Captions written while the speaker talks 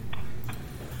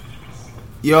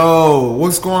Yo,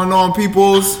 what's going on,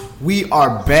 peoples? We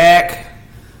are back.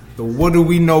 The What Do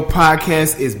We Know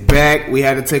podcast is back. We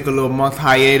had to take a little month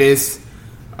hiatus.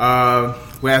 We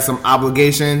had some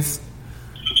obligations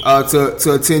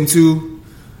to attend to.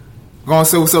 Go and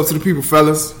say what's up to the people,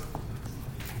 fellas.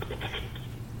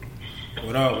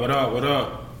 What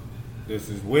up? This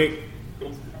is Wick.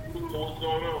 What's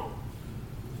going on?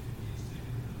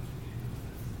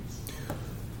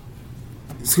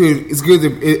 It's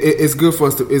good for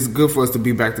us to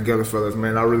be back together, fellas.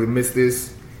 Man, I really miss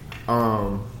this.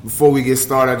 Before we get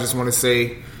started, I just want to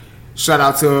say shout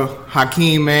out to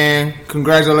Hakeem, man.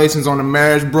 Congratulations on the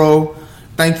marriage, bro.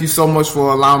 Thank you so much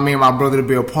for allowing me and my brother to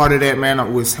be a part of that,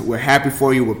 man. We're happy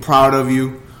for you. We're proud of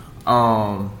you.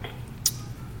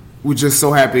 We're just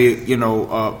so happy,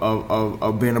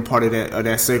 of being a part of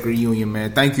that sacred union,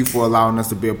 man. Thank you for allowing us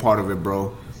to be a part of it,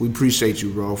 bro. We appreciate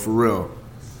you, bro, for real.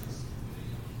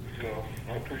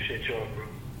 I appreciate y'all, bro.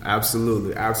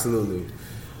 Absolutely.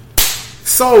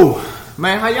 So,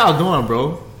 man, how y'all doing,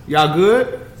 bro? Y'all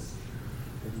good?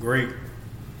 Great.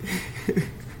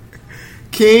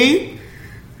 King?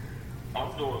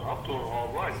 I'm doing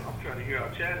all right. I'm trying to hear how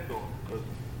Chad is doing because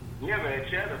we haven't had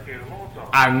Chad up here in a long time.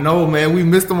 I know, man. We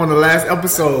missed him on the last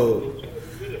episode.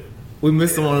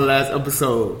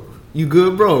 You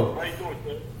good, bro? How you doing,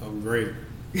 Chad? I'm great.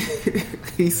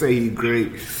 He say he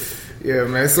great. Yeah,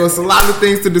 man. So it's a lot of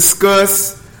things to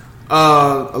discuss.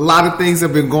 A lot of things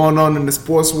have been going on in the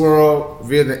sports world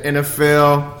via the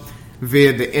NFL,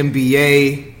 via the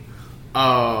NBA.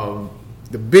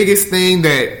 The biggest thing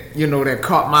that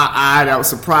caught my eye, that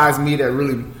surprised me, that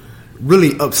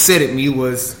really upsetted me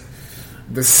was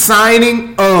the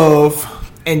signing of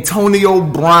Antonio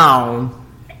Brown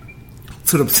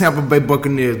to the Tampa Bay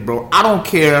Buccaneers, bro. I don't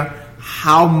care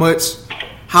how much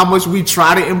we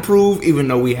try to improve, even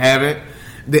though we haven't.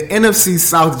 The NFC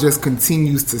South just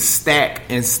continues to stack.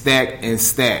 When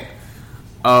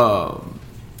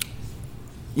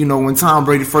Tom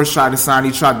Brady first tried to sign,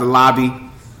 he tried to lobby,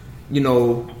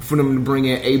 for them to bring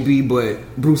in AB, but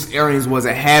Bruce Arians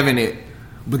wasn't having it.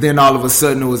 But then all of a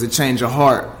sudden, it was a change of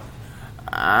heart.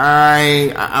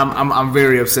 I'm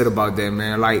very upset about that,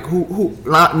 man. Like who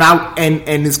now?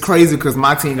 And it's crazy because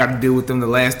my team got to deal with them the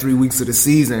last 3 weeks of the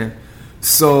season.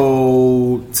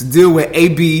 So to deal with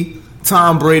AB,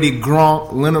 Tom Brady,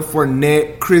 Gronk, Leonard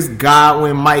Fournette, Chris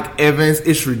Godwin, Mike Evans,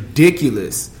 it's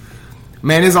ridiculous.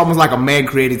 Man, it's almost like a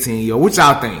man-created team, yo. What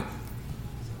y'all think?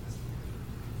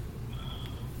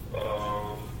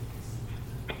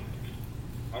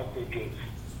 I think it's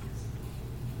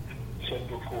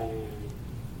typical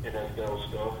NFL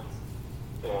stuff.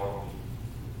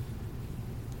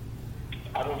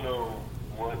 I don't know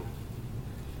what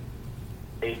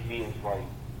AB is like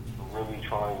really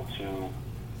trying to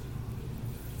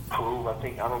prove. I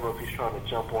don't know if he's trying to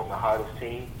jump on the hottest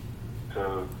team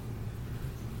to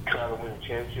try to win a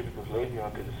championship, because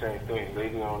Le'Veon did the same thing.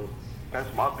 Le'Veon,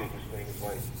 that's my biggest thing. It's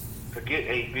like, forget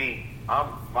AB.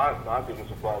 My biggest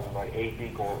surprise is like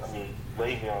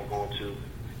Le'Veon going to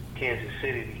Kansas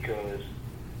City, because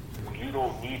you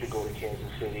don't need to go to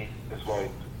Kansas City. It's like,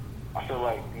 I feel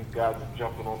like these guys are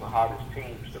jumping on the hottest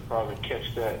teams to probably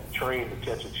catch that train to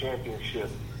catch a championship,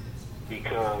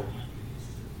 because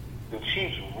the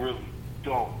Chiefs really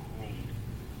don't need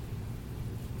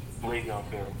Le'Veon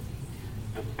Bell.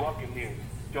 The Buccaneers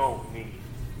don't need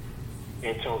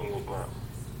Antonio Brown.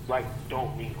 Like,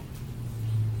 don't need him.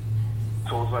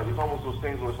 So it's like, it's almost those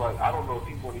things where it's like, I don't know if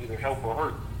he's going to either help or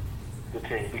hurt the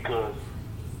team, because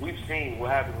we've seen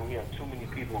what happens when we have too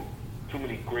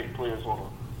many great players on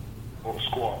a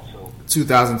squad. So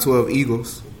 2012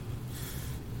 Eagles.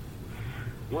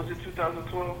 Was it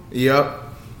 2012? Yep.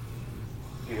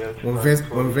 Yeah.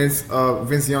 When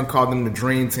Vince Young called them the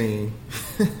Dream Team.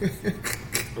 I'm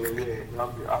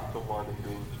the one of them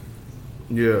dudes.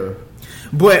 Yeah,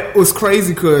 but it was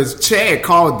crazy because Chad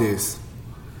called this.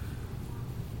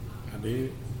 I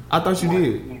did. I thought you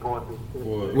did.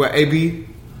 What, AB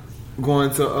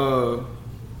going to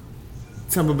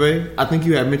Tampa Bay? I think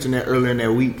you had mentioned that earlier in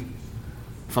that week,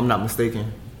 if I'm not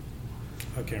mistaken.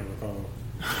 I can't recall.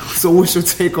 So what's your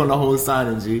take on the whole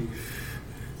signing, G?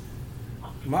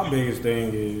 My biggest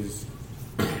thing is,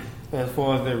 as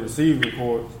far as the receiver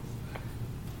reports,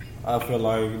 I feel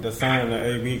like the signing of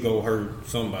AB go hurt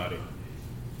somebody.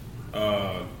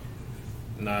 Now,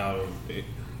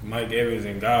 Mike Evans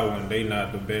and Godwin, they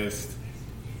not the best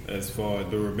as far as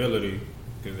durability,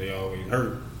 because they always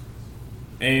hurt.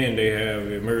 And they have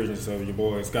the emergence of your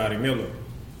boy Scotty Miller.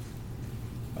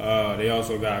 They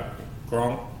also got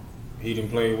Gronk. He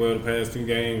didn't play well the past 2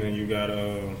 games, and you got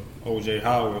O.J.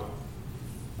 Howard.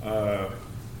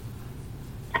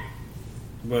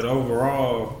 But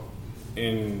overall,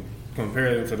 in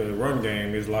comparison to the run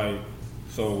game, it's like,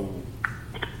 so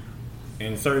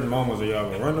in certain moments, are y'all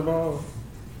gonna run the ball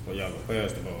or y'all gonna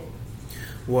pass the ball?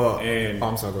 Well, And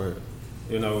I'm sorry. Go ahead.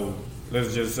 you know,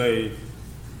 let's just say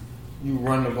you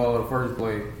run the ball the first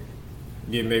play,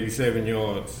 get maybe 7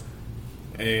 yards,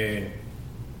 and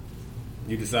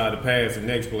you decide to pass the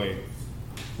next play.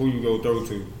 Who you go throw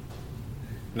to?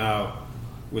 Now,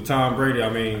 with Tom Brady, I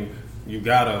mean, you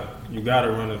gotta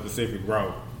run a specific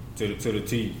route to the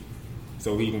T,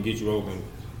 so he can get you open.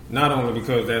 Not only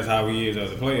because that's how he is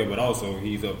as a player, but also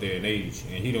he's up there in age,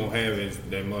 and he don't have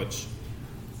that much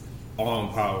arm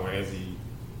power as he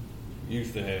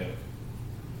used to have.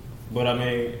 But I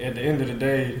mean, at the end of the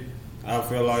day, I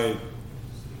feel like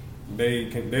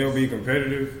they'll be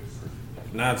competitive.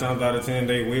 9 times out of 10,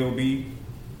 they will be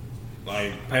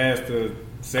like past the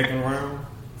second round,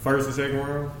 first or second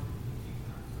round.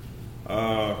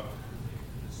 I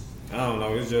don't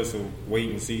know. It's just a wait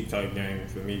and see type game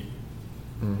for me.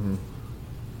 Mm-hmm.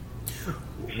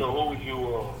 So who would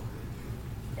you?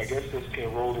 I guess this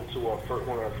can roll into one of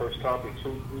our first topics. Who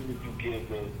would you give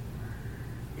the?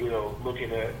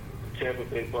 Looking at the Tampa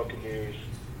Bay Buccaneers,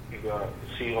 you got the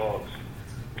Seahawks,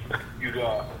 you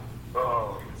got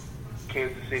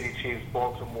Kansas City Chiefs,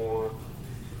 Baltimore,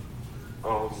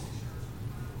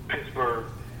 Pittsburgh,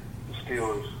 the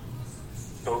Steelers,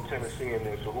 throw Tennessee in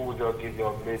there. So who would y'all give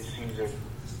y'all mid-season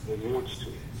awards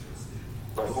to?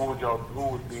 Like who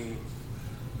would be?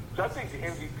 So I think the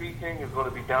MVP thing is going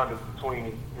to be down to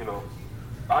between,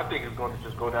 I think it's going to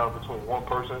just go down between one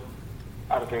person.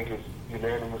 I don't think it's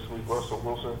unanimously Russell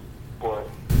Wilson. But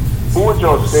who would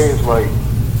y'all say is like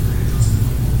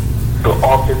the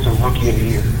offensive rookie of the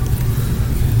year?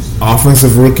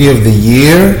 Offensive rookie of the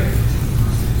year?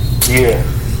 Yeah.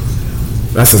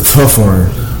 That's a tough one.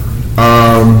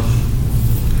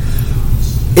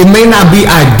 It may not be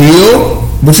ideal,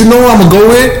 but you know what I'm going to go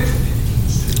with?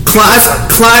 Clyde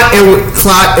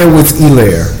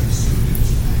Edwards-Helaire.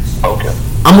 Okay.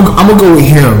 I'm gonna go with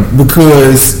him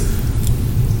because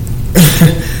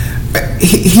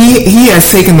he has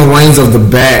taken the reins of the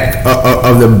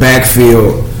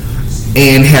backfield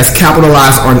and has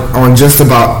capitalized on just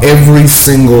about every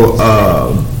single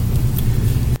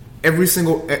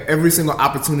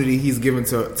opportunity he's given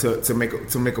to make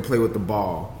a play with the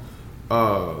ball.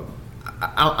 I'm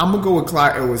gonna go with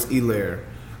Clyde Edwards-Helaire.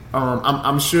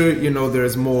 I'm sure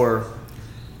there's more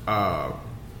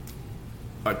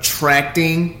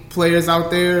attracting players out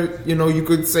there. You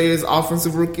could say is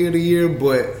offensive rookie of the year,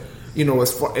 but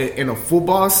as far in a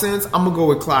football sense, I'm gonna go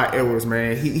with Clyde Edwards.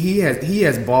 Man, he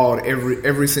has balled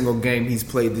every single game he's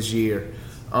played this year.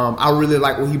 I really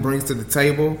like what he brings to the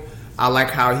table. I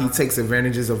like how he takes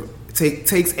advantage of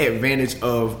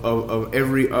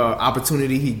every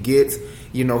opportunity he gets.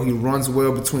 He runs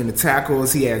well between the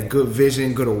tackles. He has good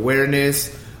vision, good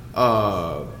awareness.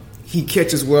 He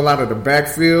catches well out of the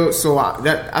backfield. So I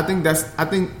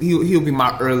think he'll be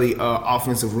my early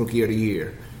offensive rookie of the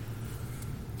year.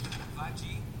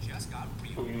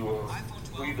 Who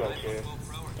you got, Chad?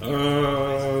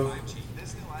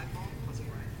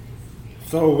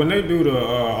 So when they do the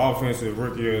offensive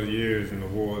rookie of the years and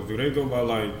awards, do they go by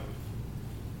like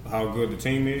how good the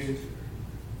team is?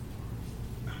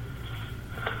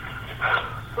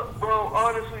 Bro,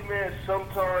 honestly, man,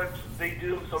 sometimes they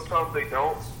do, sometimes they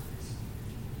don't.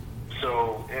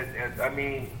 So, and I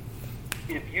mean,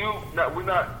 we're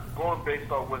not going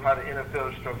based on how the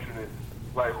NFL is structured.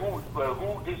 Like who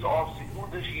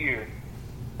this year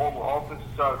on the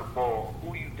offensive side of the ball,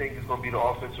 who you think is going to be the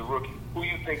offensive rookie? Who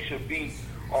you think should be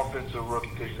offensive rookie?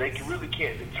 Because they really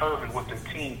can't determine what the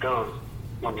team does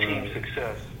or team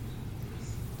success.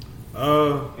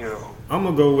 I'm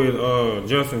gonna go with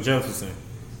Justin Jefferson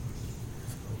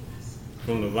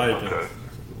from the Vikings. Okay.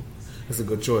 That's a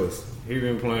good choice. He's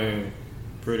been playing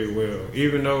pretty well,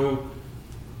 even though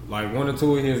like 1 or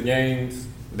 2 of his games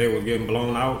they were getting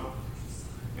blown out,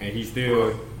 and he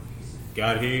still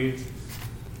got his.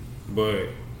 But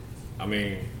I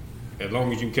mean, as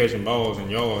long as you catching balls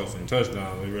and yards and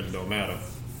touchdowns, it really don't matter.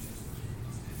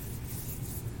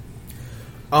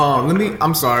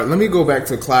 Let me go back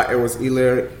to Clyde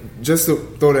Edwards-Helaire just to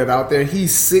throw that out there.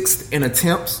 He's 6th in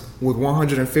attempts with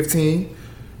 115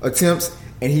 attempts,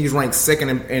 and he's ranked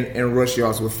 2nd in rush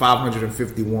yards with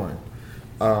 551.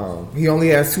 He only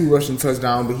has 2 rushing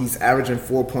touchdowns, but he's averaging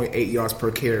 4.8 yards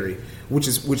per carry, which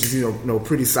is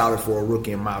pretty solid for a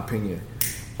rookie in my opinion.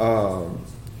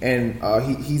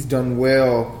 He's done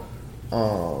well.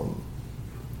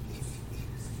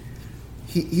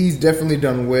 He's definitely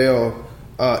done well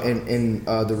in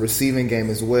the receiving game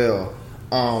as well.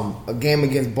 A game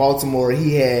against Baltimore,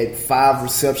 he had 5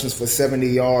 receptions for 70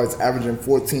 yards, averaging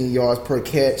 14 yards per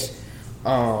catch.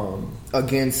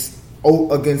 Against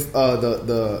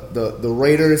the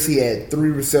Raiders, he had 3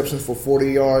 receptions for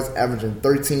 40 yards, averaging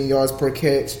 13 yards per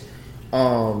catch.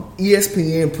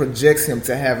 ESPN projects him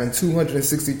to having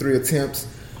 263 attempts,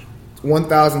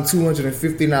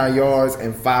 1,259 yards,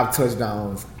 and 5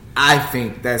 touchdowns. I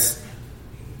think that's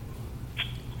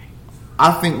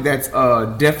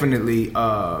definitely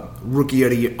rookie of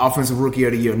the year, offensive rookie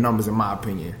of the year numbers, in my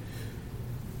opinion.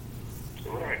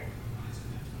 Right.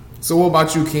 So what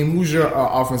about you, Keem? Who's your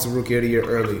offensive rookie of the year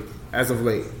early, as of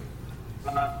late?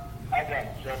 I got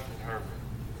Justin Herbert.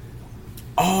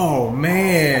 Oh,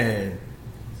 man.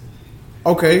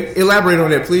 Okay, elaborate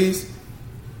on that, please.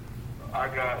 I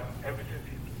got, ever since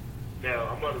now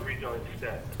I'm going to read y'all his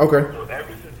stats. Okay. So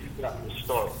ever since he got the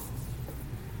start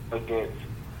against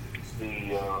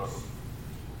the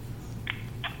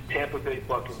Tampa Bay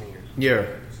Buccaneers, Yeah.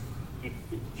 he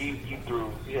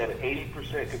had an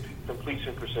 80%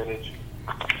 completion percentage.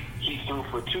 He threw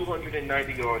for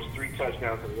 290 yards, 3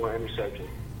 touchdowns, and 1 interception.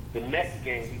 The next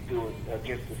game he threw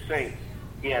against the Saints,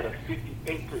 he had a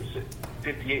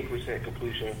 58%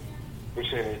 completion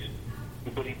percentage,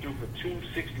 but he threw for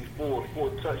 264, 4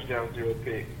 touchdowns, 0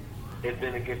 picks. And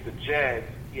then against the Jags,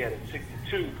 he had a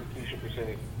 62 completion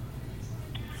percentage,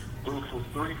 threw for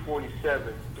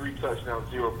 347, 3 touchdowns,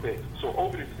 0 picks. So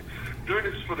during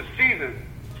this for the season,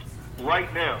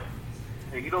 right now,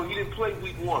 and he didn't play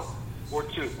week 1 or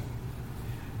 2.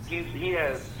 He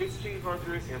has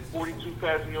 1,542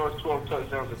 passing yards, 12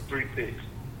 touchdowns, and 3 picks.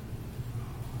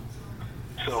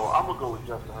 So I'm gonna go with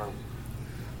Justin Herbert.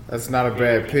 That's not a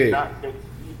bad pick.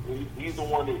 He's the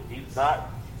one that he's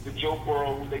not the Joe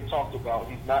Burrow who they talked about.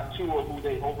 He's not Tua who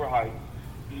they overhyped.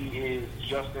 He is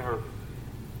Justin Herbert.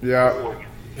 Yeah.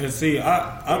 And see,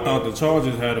 I thought the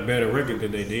Chargers had a better record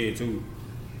than they did too.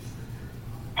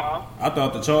 Huh? I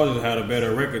thought the Chargers had a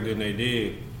better record than they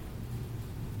did.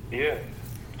 Yeah.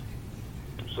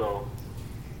 So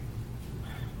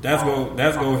that's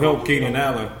gonna help Keenan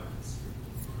Allen.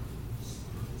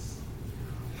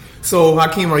 So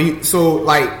Hakeem,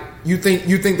 you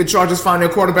think the Chargers find their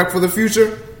quarterback for the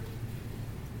future?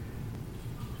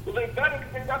 well, they better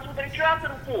because that's what they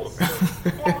drafted him for.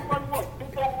 What?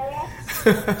 Overall?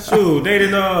 Shoot, they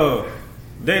didn't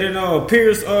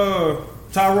Pierce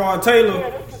Tyrod Taylor. Yeah,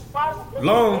 that's the spot.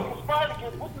 Long.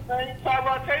 What's his name?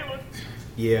 Tyrod Taylor.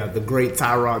 Yeah, the great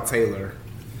Tyrod Taylor.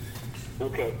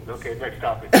 Okay, next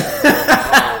topic.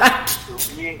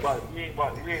 We ain't about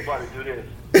to do this.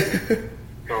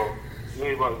 So, we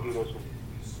ain't about to do this one.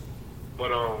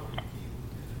 But,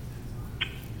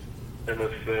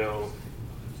 NFL.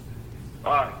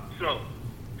 Alright, so,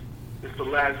 this is the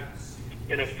last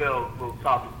NFL little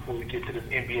topic before we get to this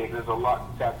NBA. There's a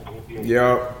lot to tap in the NBA.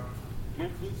 Yep.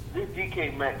 This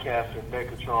DK Metcalf and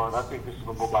Megatron, I think this is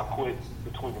going to go by quick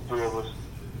between the 3 of us.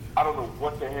 I don't know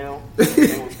what the hell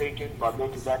they were thinking by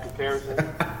making that comparison.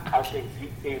 I think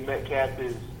DK Metcalf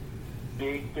is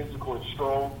big, physical, and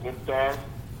strong and fast.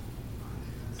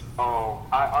 I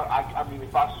mean,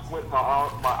 if I squint my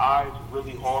eyes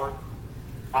really hard,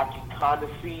 I can kind of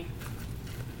see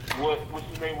what's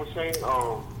his name was saying.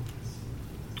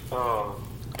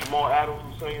 Jamal Adams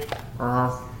was saying.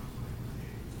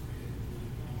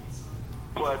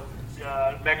 But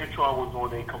Megatron was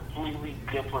on a completely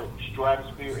different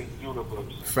stratosphere and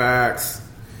universe. Facts.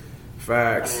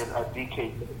 And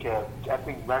DK Metcalf, I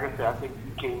think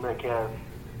DK Metcalf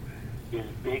is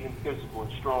big and physical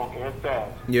and strong and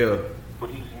fast. Yeah.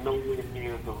 But he's nowhere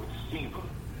near the receiver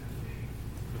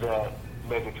that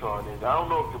Megatron is. I don't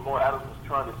know if Jamal Adams was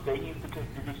trying to say he's the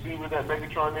receiver that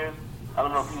Megatron is. I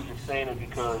don't know if he was just saying it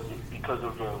because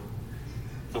of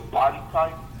the body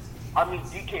type. I mean,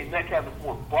 DK Metcalf is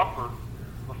more buffer,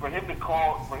 but for him to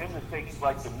say he's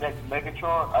like the next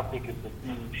Megatron, I think it's a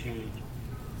huge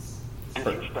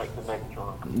disrespect to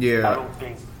Megatron. Yeah. I don't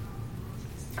think,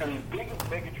 because as big as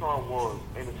Megatron was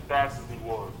and as fast as he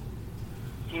was,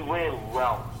 he ran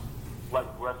routes like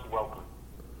Wes Welker.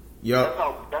 Yep.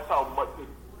 That's how much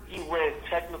he ran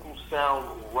technical sound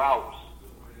routes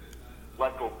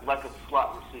like a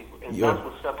slot receiver, and that's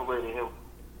what separated him.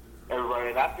 Everybody,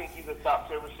 and I think he's a top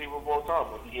 10 receiver of all time.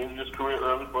 He ended his career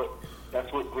early, but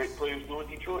that's what great players do in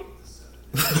Detroit.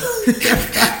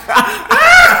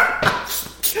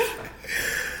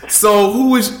 So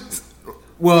who is?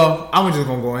 Well, I'm just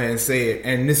gonna go ahead and say it,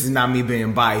 and this is not me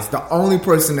being biased. The only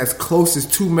person that's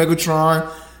closest to Megatron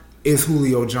is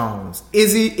Julio Jones.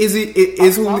 Is he? Is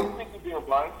Julio? I don't think he's being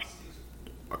biased.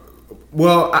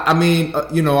 Well, I mean,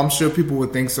 I'm sure people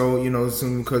would think so,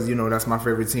 because that's my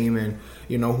favorite team, and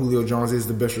Julio Jones is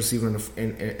the best receiver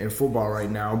in football right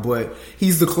now. But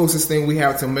he's the closest thing we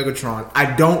have to Megatron.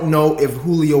 I don't know if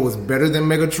Julio was better than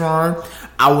Megatron.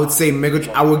 I would say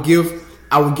Megatron. I would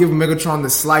give Megatron the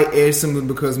slight edge simply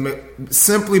because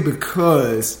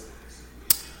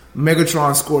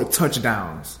Megatron scored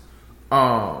touchdowns.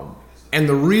 And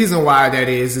the reason why that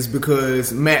is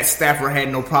because Matt Stafford had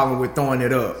no problem with throwing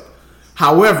it up.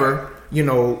 However,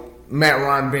 Matt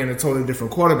Ryan being a totally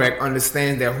different quarterback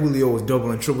understands that Julio was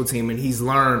double and triple team, and he's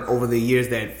learned over the years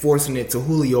that forcing it to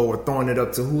Julio or throwing it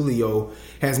up to Julio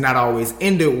has not always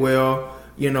ended well.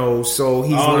 So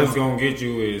he's all it's gonna get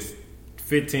you is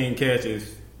 15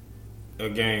 catches a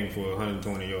game for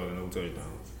 120 yards and no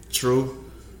touchdowns. True.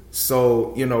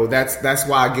 So that's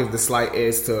why I give the slight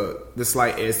edge to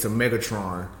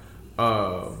Megatron.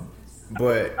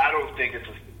 But I don't think it's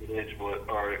a edge, but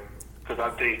because I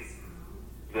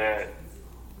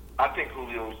think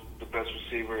Julio's the best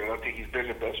receiver, and I think he's been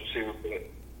the best receiver. But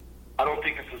I don't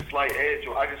think it's a slight edge.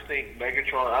 I just think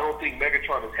Megatron. I don't think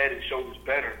Megatron is head and shoulders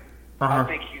better. I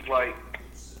think he's like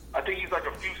a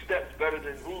few steps better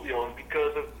than Julio, and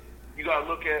because of you gotta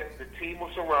look at the team who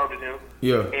surrounded him,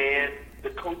 and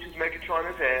the coaches Megatron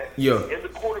has had, and the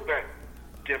quarterback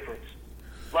difference.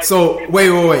 Like, so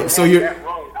wait. So you're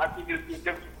I think it's a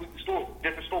different story.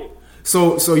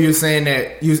 So you're saying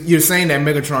that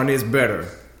Megatron is better?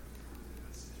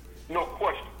 No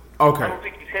question. Okay. I don't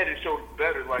think he's head and shoulders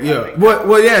better. Like,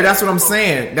 Well, yeah. That's what I'm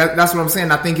saying. That's what I'm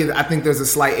saying. I think there's a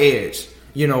slight edge,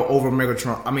 over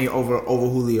Megatron. I mean, over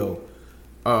Julio,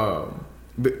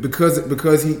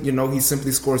 because he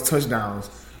simply scores touchdowns.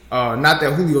 Not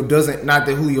that Julio doesn't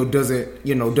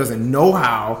doesn't know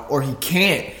how or he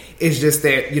can't. It's just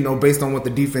that based on what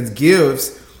the defense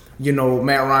gives.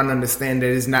 Matt Ryan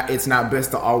understands that it's not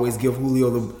best to always give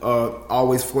Julio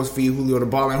always force feed Julio the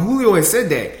ball, and Julio has said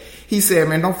that. He said,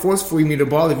 "Man, don't force feed me the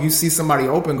ball. If you see somebody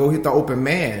open, go hit the open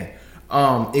man."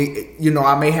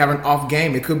 I may have an off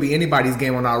game. It could be anybody's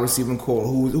game on our receiving core.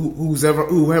 Whoever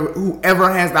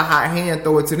has the hot hand,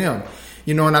 throw it to them.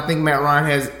 And I think Matt Ryan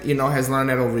has learned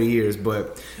that over the years.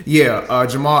 But yeah,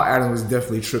 Jamal Adams was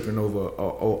definitely tripping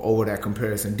over that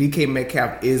comparison. DK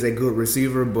Metcalf is a good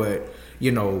receiver, but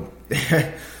to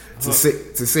say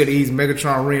that he's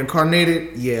Megatron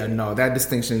reincarnated, that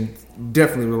distinction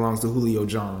definitely belongs to Julio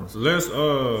Jones. Let's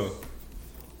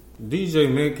DJ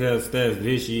Metcalf stats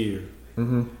this year.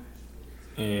 Mm-hmm.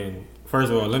 And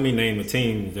first of all, let me name the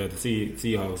teams that the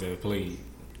Seahawks have played: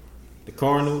 the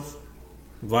Cardinals,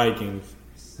 Vikings,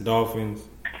 Dolphins,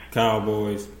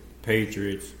 Cowboys,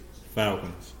 Patriots,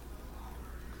 Falcons.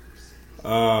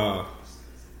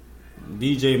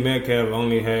 DJ Metcalf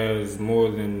only has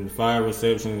more than 5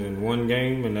 receptions in one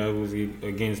game, and that was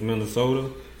against Minnesota.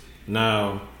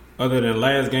 Now, other than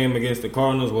last game against the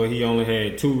Cardinals, where he only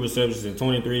had 2 receptions and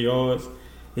 23 yards,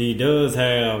 he does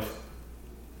have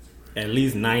at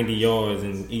least 90 yards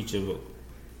in each of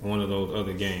one of those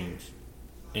other games.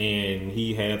 And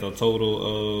he had a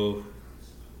total of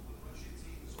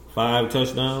 5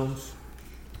 touchdowns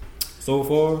so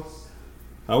far.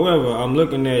 However, I'm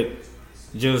looking at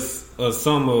just a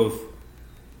sum of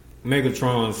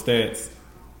Megatron stats,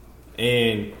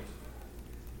 and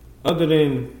other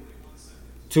than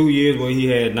 2 years where he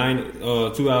had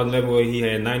 2011 where he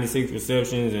had 96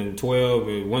 receptions and 12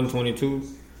 at 122,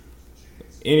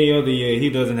 any other year he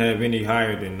doesn't have any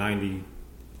higher than 90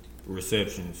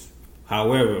 receptions.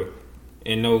 However,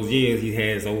 in those years he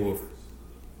has over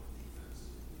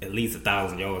at least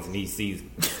 1,000 yards in each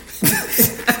season.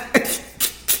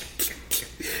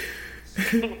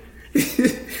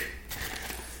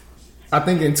 I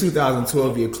think in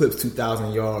 2012 he eclipsed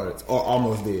 2,000 yards, or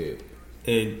almost did.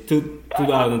 In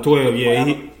 2012,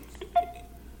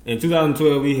 in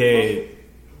 2012 he had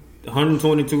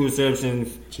 122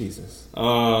 receptions. Jesus.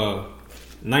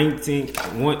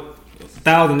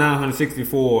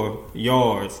 1,964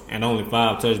 yards and only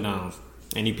 5 touchdowns,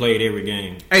 and he played every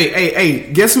game.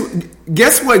 Hey! Guess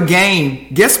what game?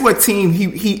 Guess what team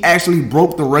he actually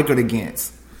broke the record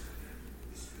against?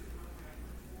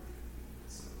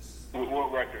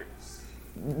 What record?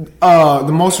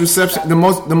 The most reception, the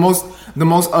most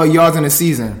yards in a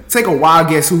season. Take a wild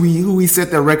guess who he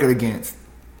set that record against.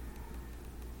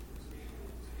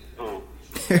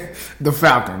 The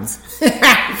Falcons.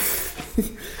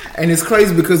 And it's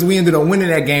crazy because we ended up winning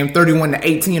that game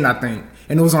 31-18, I think,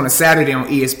 and it was on a Saturday on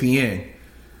ESPN.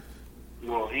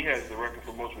 Well, he has the record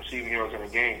for most receiving yards in a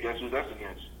game. Guess who that's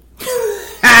against?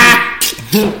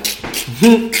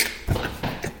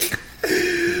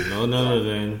 No, none other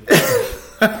than. So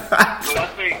I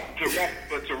think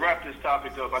to wrap this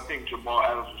topic up, I think Jamal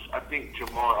Adams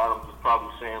was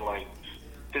probably saying like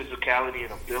physicality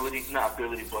and ability, not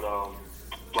ability, but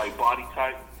like body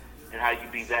type and how you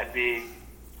be that big.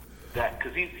 That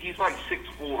because he's like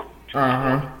 6'4".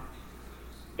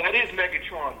 That is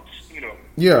Megatron's,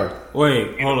 Yeah.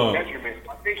 Wait, hold on. measurement.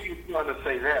 I think he was trying to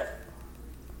say that.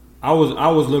 I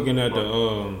was looking at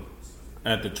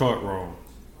the chart wrong.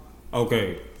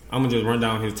 Okay, I'm gonna just run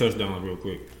down his touchdowns real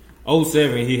quick.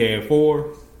 07 he had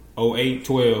 4, 08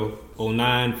 12,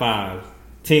 09 5,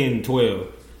 10 12,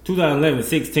 2011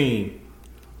 16,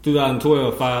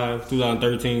 2012 5,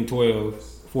 2013 12,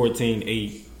 14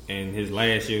 8, and his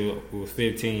last year was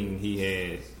 15. He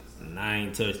had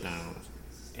 9 touchdowns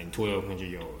and 1,200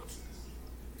 yards.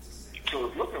 So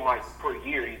it's looking like per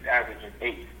year he's averaging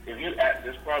 8. If you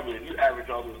average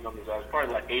all those numbers out, it's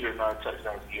probably like 8 or 9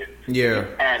 touchdowns a year. Yeah.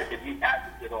 If you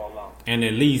average it all out, and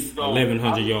at least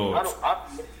 1,100 yards.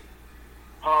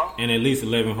 And at least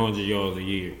 1,100 yards a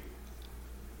year.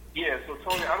 Yeah. So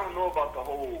Tony, I don't know about the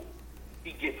whole.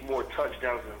 He gets more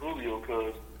touchdowns than Julio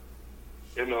because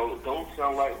don't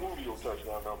sound like Julio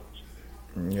touchdown numbers.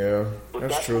 Yeah, But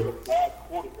that's true. A bad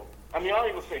quarterback. I mean, I don't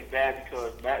even say bad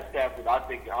because Matt Stafford. I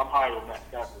think I'm higher on Matt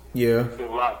Stafford Yeah. than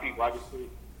a lot of people. I just think,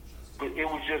 but it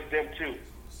was just them two.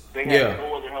 They had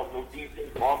no other help, no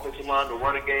defense, no offensive line, no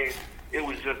running game. It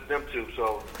was just them two.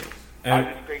 So I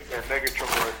just think that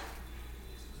Megatron,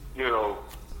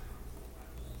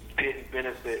 didn't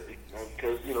benefit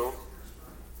because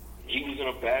he was in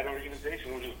a bad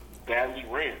organization, which just badly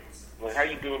ran. Like, how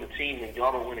you building a team and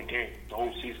y'all don't win a game the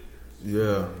whole season?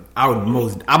 Yeah, I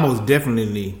most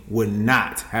definitely would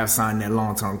not have signed that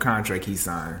long-term contract he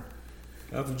signed.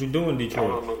 That's what you do in I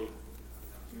Detroit. don't know.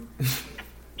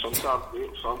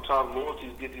 Sometimes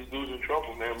loyalties get these dudes in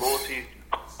trouble, man. Loyalty,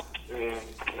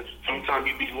 sometimes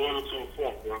you be loyal to a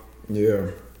fault, bro.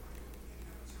 Yeah.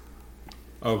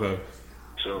 Okay.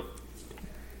 So.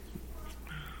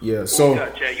 Yeah. So. Yeah,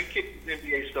 Chad, you kick this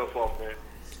NBA stuff off, man.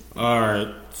 All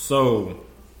right. So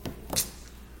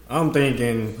I'm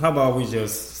thinking, how about we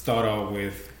just start off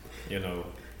with,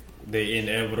 the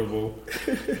inevitable,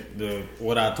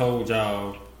 what I told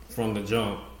y'all from the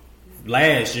jump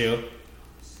last year.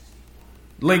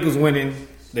 Lakers winning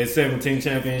their 17th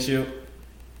championship.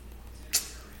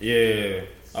 Yeah,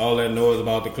 all that noise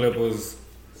about the Clippers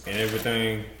and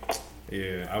everything.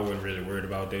 Yeah, I wasn't really worried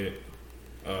about that.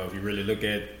 If you really look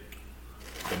at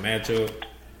the matchup,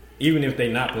 even if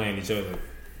they're not playing each other,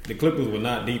 the Clippers were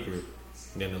not deeper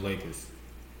than the Lakers.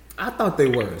 I thought they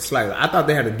were slightly. I thought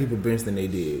they had a deeper bench than they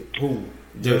did. Who?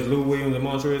 Just Lou Williams and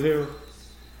Montrezl Harrell?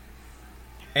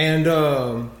 And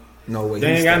no way.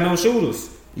 They ain't got no shooters.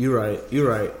 You're right.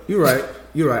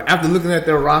 After looking at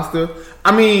their roster,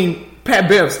 I mean, Pat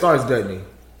Bev starts, doesn't he?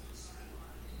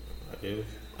 I guess.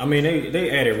 I mean,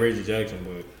 they added Reggie Jackson,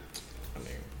 but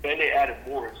And they added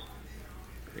Morris.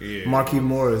 Yeah. Marquis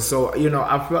Morris. So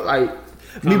I felt like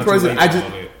me personally, I just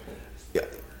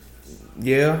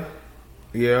yeah.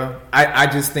 I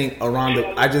just think around the.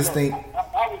 I just think. I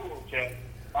was wrong, Chad.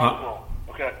 I was wrong.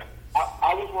 Okay,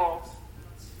 I was wrong.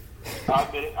 I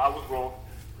admit it. I was wrong.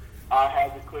 I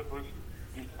had the Clippers.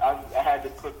 I had the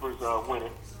Clippers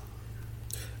winning.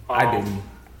 I didn't.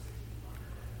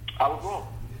 I was wrong.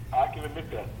 I can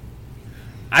admit that.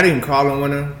 I didn't call them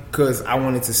winner because I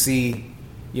wanted to see,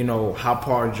 how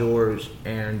Paul George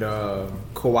and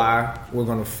Kawhi were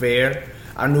gonna fare.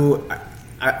 I knew.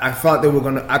 I thought they were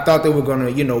gonna. I thought they were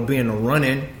gonna, be in the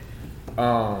running.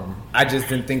 I just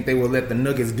didn't think they would let the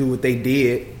Nuggets do what they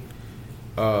did.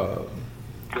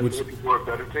 Which were a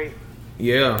better team.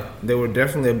 Yeah, they were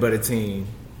definitely a better team.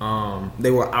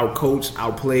 They were outcoached,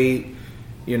 outplayed.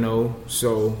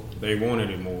 So they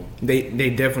wanted it more. They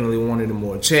definitely wanted it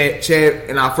more. Chad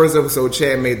in our first episode,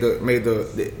 Chad made the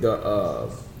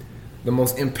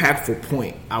most impactful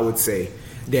point, I would say,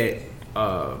 that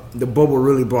the bubble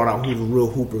really brought out who the real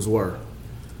hoopers were.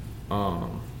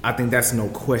 I think that's no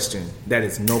question. That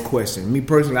is no question. Me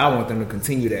personally, I want them to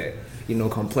continue that,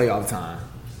 come playoff time.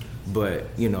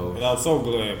 But, But I'm so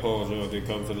glad Paul George did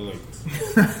come to the Lakers.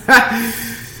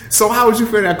 So how would you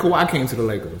feel that Kawhi came to the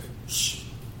Lakers?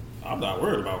 I'm not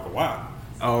worried about Kawhi.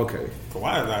 Oh, okay.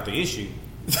 Kawhi is not the issue.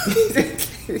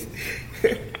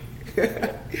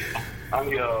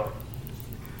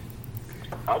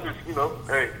 I just,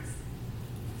 hey,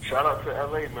 shout out to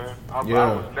LA, man. I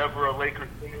was never a Lakers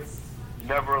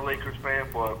fan,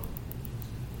 but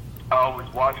I always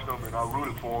watched them and I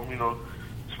rooted for them,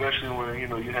 especially when,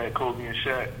 you had Kobe and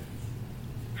Shaq.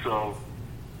 So,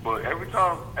 but every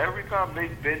time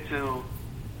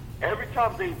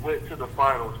they went to the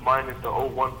finals, minus the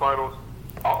 01 finals,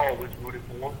 I always rooted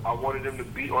for them. I wanted them to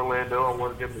beat Orlando. I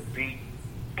wanted them to beat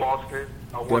Boston.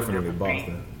 I wanted Definitely them to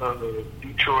Boston.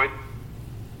 beat Detroit.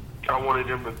 I wanted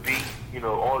them to beat,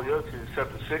 all the other teams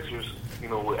except the Sixers,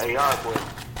 with AI. But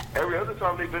every other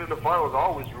time they've been in the finals, I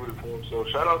always rooted for them. So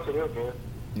shout out to them, man.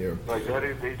 Yeah. Like that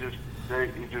is, it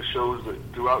just shows that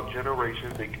throughout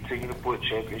generations they continue to put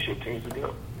championship teams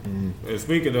together. And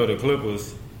speaking of the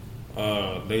Clippers,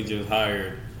 they just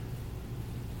hired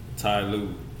Ty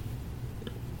Lue.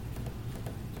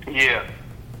 Yeah.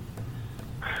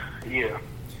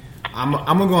 I'm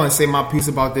gonna go and say my piece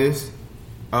about this.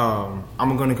 I'm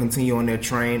gonna continue on that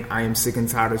train. I am sick and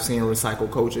tired of seeing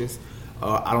recycled coaches.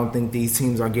 I don't think these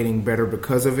teams are getting better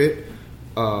because of it.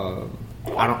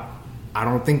 I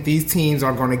don't think these teams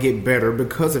are going to get better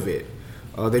because of it.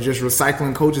 They're just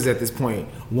recycling coaches at this point.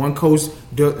 One coach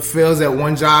fails at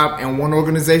one job and one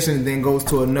organization and then goes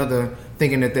to another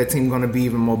thinking that team's going to be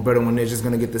even more better when they're just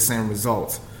going to get the same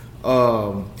results.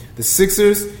 The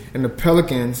Sixers and the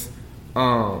Pelicans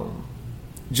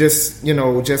just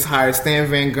hired Stan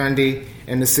Van Gundy,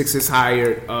 and the Sixers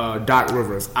hired Doc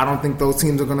Rivers. I don't think those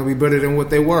teams are going to be better than what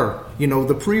they were,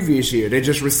 the previous year. They're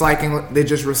just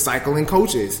recycling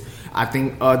coaches. I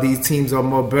think these teams are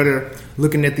more better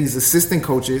looking at these assistant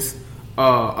coaches,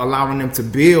 allowing them to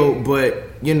build.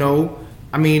 But these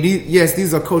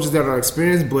are coaches that are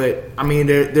experienced, but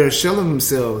they're shelling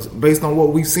themselves based on what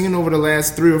we've seen over the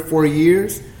last 3 or 4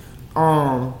 years.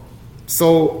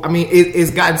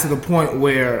 It's gotten to the point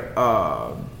where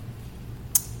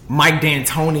Mike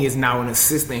D'Antoni is now an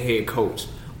assistant head coach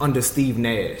under Steve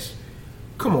Nash.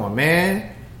 Come on, man.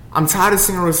 I'm tired of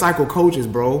seeing recycled coaches,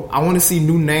 bro. I want to see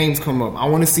new names come up. I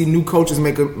want to see new coaches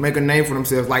make a name for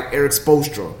themselves, like Eric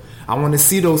Spoelstra. I want to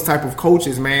see those type of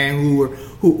coaches, man,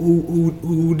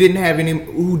 who didn't have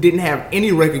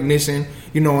any recognition,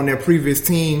 on their previous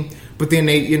team. But then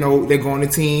they go on the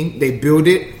team, they build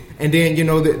it, and then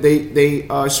they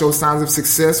show signs of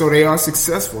success, or they are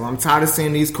successful. I'm tired of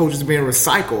seeing these coaches being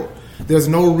recycled. There's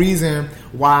no reason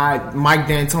why Mike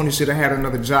D'Antoni should have had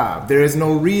another job. There is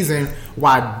no reason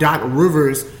why Doc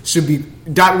Rivers should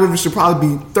probably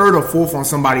be third or fourth on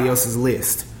somebody else's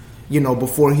list.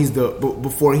 Before he's the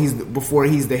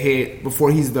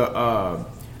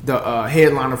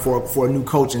headliner for a new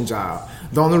coaching job.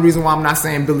 The only reason why I'm not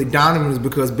saying Billy Donovan is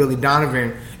because Billy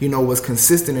Donovan, was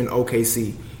consistent in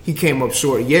OKC. He came up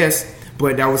short, yes,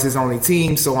 but that was his only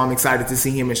team, so I'm excited to see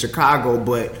him in Chicago.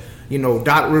 But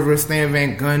Doc Rivers, Stan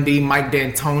Van Gundy, Mike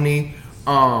D'Antoni,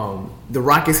 the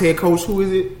Rockets head coach, who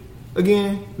is it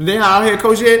again? Did they hire a head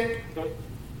coach yet?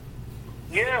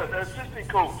 Yeah, the assistant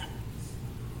coach.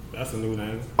 That's a new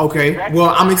name. Okay, well,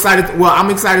 I'm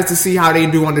excited to see how they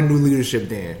do under new leadership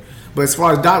then. But as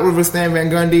far as Doc Rivers, Stan Van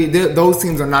Gundy, those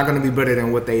teams are not going to be better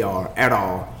than what they are at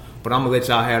all. But I'm going to let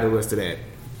y'all have the rest of that.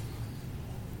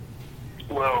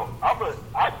 Well,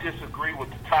 I disagree with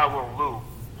the Tyronn Lue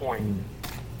point.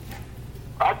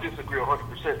 I disagree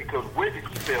 100% because where did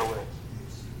he fail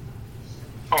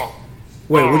at?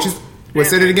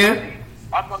 Say it again?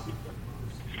 I thought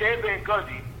Stan Van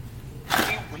Gundy,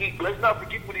 he let's not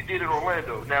forget what he did in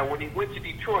Orlando. Now, when he went to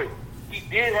Detroit, he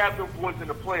did have them boys in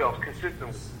the playoffs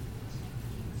consistently.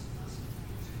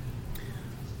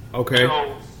 Okay.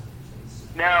 So,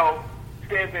 now,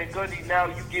 Stan Van Gundy, now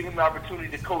you give him the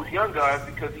opportunity to coach young guys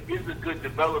because he is a good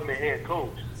development head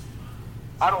coach.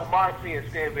 I don't mind seeing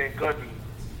Stan Van Gundy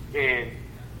in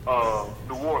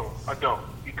New Orleans. I don't,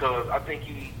 because I think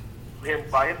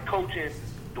by him coaching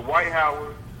Dwight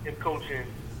Howard, him coaching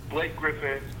Blake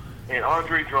Griffin and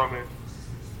Andre Drummond.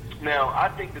 Now, I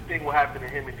think the thing what happened to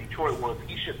him in Detroit was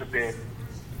he shouldn't have been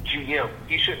GM.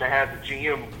 He shouldn't have had the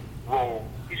GM role.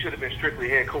 He should have been strictly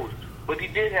head coach. But he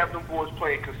did have them boys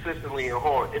playing consistently and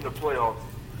hard in the playoffs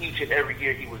each and every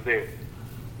year he was there.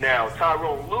 Now,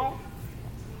 Tyronn Lue,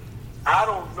 I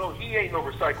don't know. He ain't no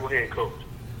recycled head coach.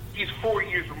 He's 4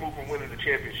 years removed from winning the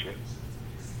championship.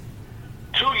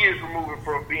 2 years removed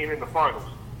from being in the finals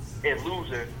and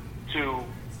losing to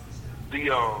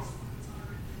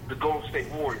the Golden State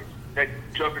Warriors, that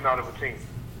juggernaut of a team.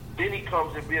 Then he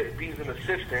comes and being an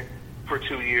assistant for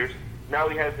 2 years. Now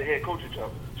he has the head coaching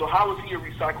job. So how is he a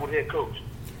recycled head coach?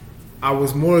 I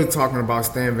was more talking about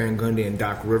Stan Van Gundy and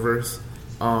Doc Rivers.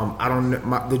 I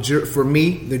don't. For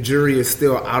me, the jury is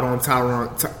still out on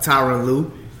Tyronn Lue.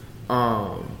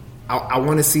 I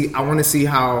want to see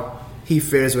how he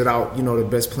fares without the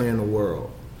best player in the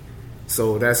world.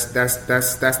 So that's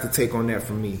the take on that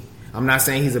for me. I'm not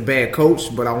saying he's a bad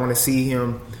coach, but I want to see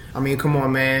him. I mean, come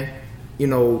on, man.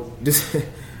 This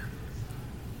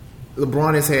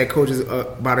LeBron has had coaches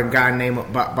by a guy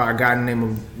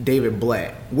named David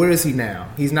Blatt. Where is he now?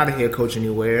 He's not a head coach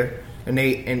anywhere. and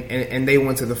they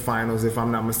went to the finals, if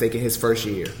I'm not mistaken, his first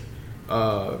year.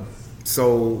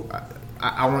 So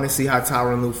I want to see how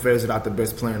Tyronn Lue fares without the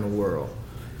best player in the world.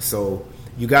 So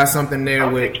you got something there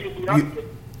with you,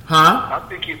 huh? I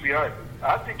think he'd be all right.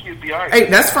 I think he'd be all right. Hey,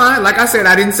 that's fine. Like I said,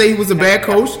 I didn't say he was a bad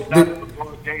coach.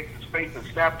 LeBron James' face and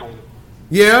snapped on him.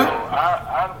 Yeah.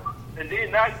 So and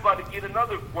then now he's about to get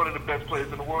another one of the best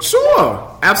players in the world.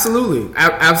 Sure, absolutely,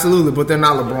 absolutely. But they're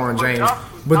not LeBron James.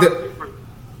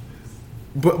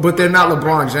 But they're not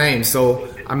LeBron James. So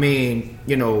I mean,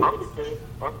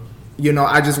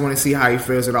 I just want to see how he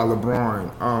fares without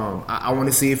LeBron. I want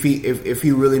to see if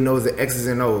he really knows the X's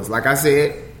and O's. Like I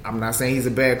said, I'm not saying he's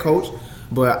a bad coach,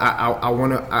 but I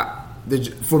want to.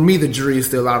 For me, the jury is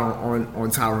still out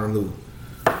on Tyronn Lue.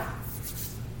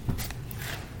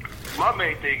 My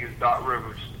main thing is Doc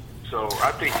Rivers. So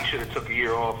I think he should have took a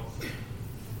year off,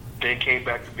 then came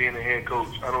back to being a head coach.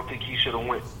 I don't think he should have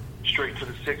went straight to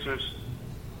the Sixers.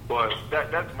 But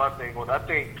that's my thing. I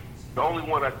think the only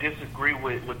one I disagree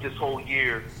with this whole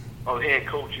year of head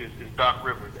coaches is Doc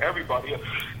Rivers. Everybody else,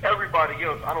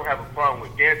 I don't have a problem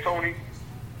with. D'Antoni,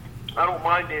 I don't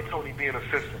mind D'Antoni being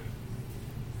assistant.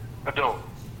 I don't.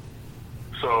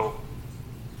 So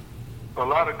a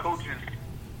lot of coaches,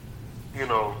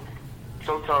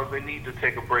 sometimes they need to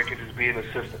take a break and just be an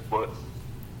assistant. But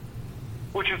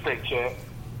what you think, Chad?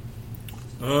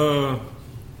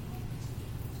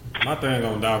 My thing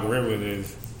on Doc Rivers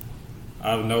is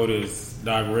I've noticed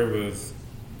Doc Rivers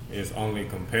is only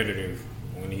competitive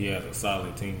when he has a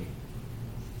solid team.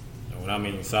 And when I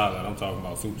mean solid, I'm talking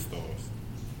about superstars.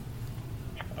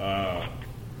 I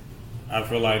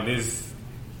feel like this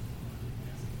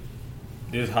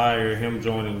hire, him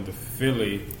joining the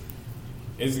Philly,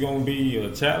 it's going to be a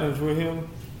challenge for him,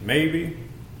 maybe.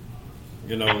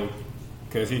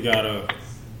 Because he got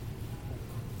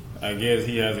I guess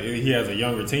he has a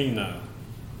younger team now.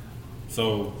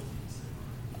 So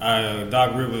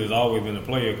Doc Rivers has always been a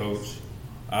player coach.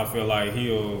 I feel like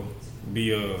he'll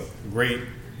be a great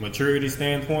maturity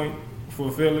standpoint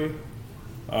for Philly.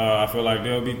 I feel like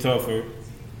they'll be tougher.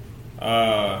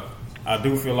 I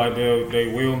do feel like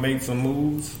they will make some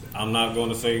moves. I'm not going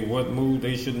to say what move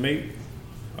they should make.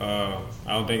 I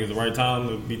don't think it's the right time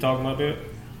to be talking about that.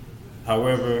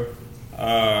 However,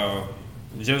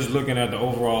 just looking at the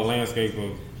overall landscape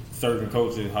of certain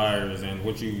coaches' hires and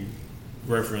what you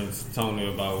referenced,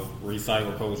 Tony, about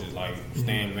recycled coaches like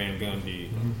Stan Van Gundy,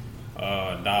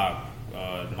 Doc,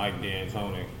 Mike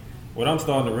D'Antoni, what I'm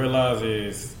starting to realize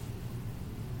is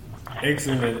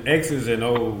X's and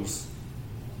O's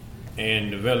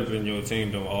and developing your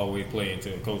team don't always play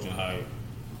into a coaching hire.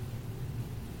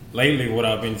 Lately, what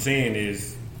I've been seeing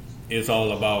is it's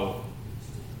all about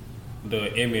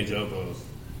the image of a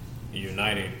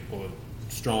united or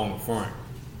strong front.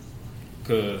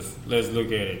 Because let's look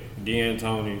at it.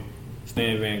 D'Antoni,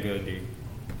 Stan Van Gundy,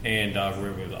 and Doc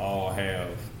Rivers all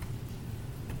have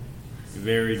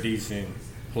very decent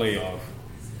playoff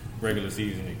regular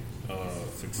season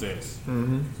success.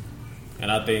 Mm-hmm.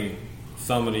 And I think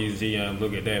some of these GMs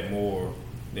look at that more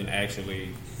than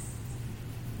actually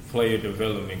player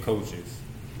development coaches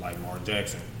like Mark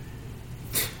Jackson.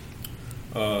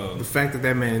 The fact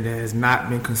that man has not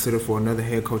been considered for another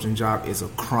head coaching job is a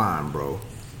crime, bro.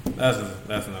 That's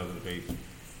another debate.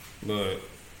 But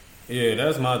yeah,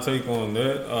 that's my take on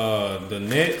that. The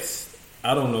Nets,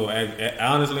 I don't know.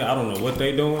 Honestly, I don't know what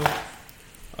they doing.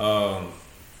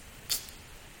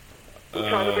 We're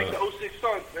trying to make the 06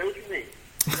 Suns, man. What you mean?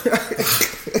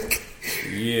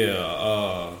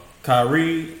 Yeah,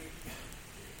 Kyrie.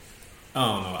 I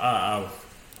don't know.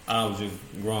 I was just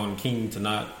growing keen to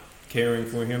not caring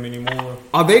for him anymore.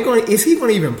 Is he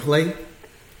going to even play?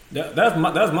 That's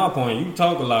my point. You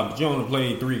talk a lot, but you only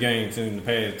played 3 games in the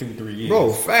past 2-3 years.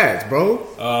 Bro, facts, bro.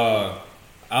 I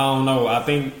don't know. I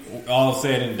think all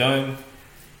said and done,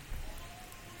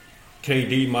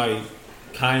 KD might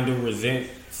kind of resent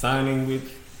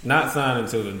not signing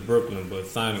to Brooklyn, but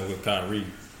signing with Kyrie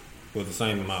for the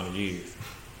same amount of years.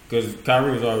 Because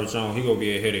Kyrie has already shown he gonna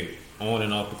be a headache on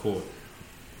and off the court.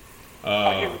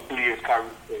 I give it 2 years, Kyrie.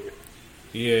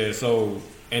 Yeah, so,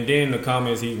 and then the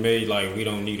comments he made, like, we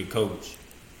don't need a coach.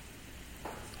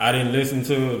 I didn't listen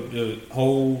to the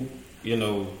whole,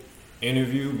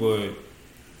 interview, but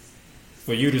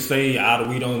for you to say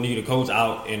we don't need a coach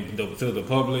out to the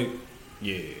public,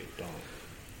 yeah, don't.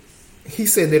 He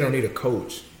said they don't need a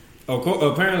coach.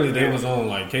 Apparently they was on,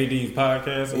 like, KD's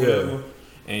podcast or whatever,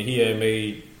 and he had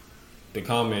made the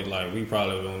comment, like, we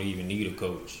probably don't even need a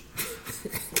coach.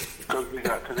 Because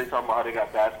because they talking about how they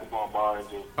got basketball minds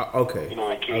and Okay. you know,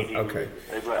 and KD. Okay.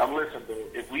 It's like, I'm listening, bro.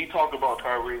 If we talk about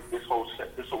Kyrie, this whole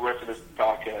rest of this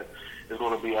podcast is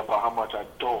going to be about how much I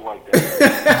don't like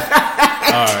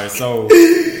that. All right, so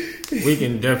we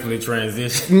can definitely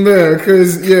transition. Man,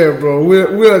 because bro,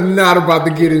 we're not about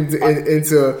to get into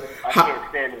I can't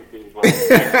stand this dude, bro.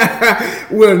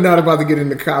 we're not about to get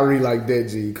into Kyrie like that,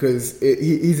 G, because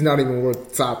he's not even worth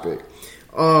the topic.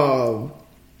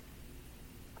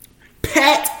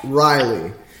 Pat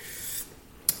Riley.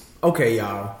 Okay,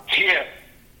 y'all.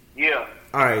 Yeah.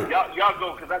 All right. Y'all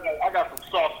go, because I got some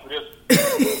sauce for this.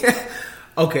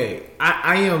 Okay,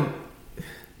 I am.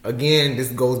 Again, this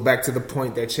goes back to the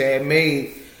point that Chad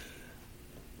made.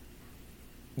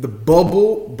 The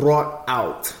bubble brought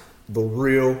out the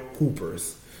real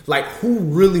hoopers, like who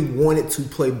really wanted to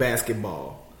play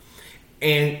basketball.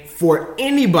 And for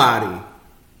anybody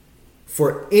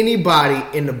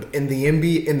in the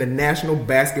NBA, in the National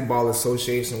Basketball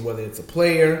Association, whether it's a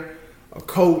player, a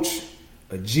coach,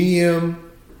 a GM,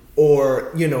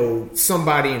 or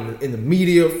somebody in the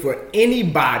media, for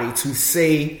anybody to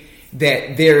say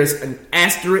that there's an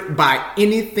asterisk by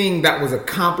anything that was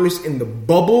accomplished in the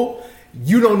bubble,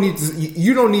 you don't need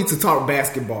to talk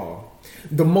basketball.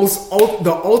 The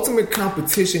ultimate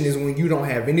competition is when you don't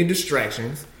have any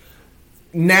distractions.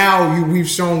 Now we've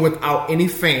shown without any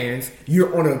fans,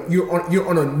 you're on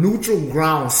a neutral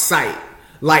ground site.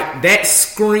 Like that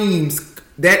screams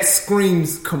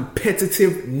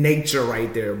competitive nature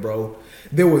right there, bro.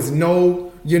 There was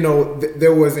no,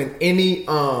 there wasn't any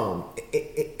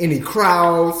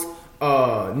crowds,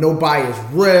 no biased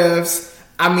refs.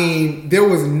 I mean, there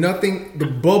was nothing. The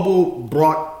bubble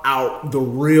brought out the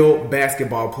real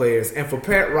basketball players, and for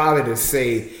Pat Riley to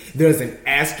say there's an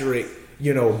asterisk,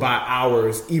 by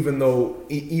hours, even though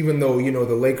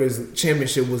the Lakers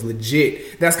championship was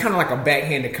legit, that's kind of like a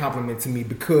backhanded compliment to me,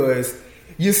 because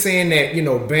you're saying that,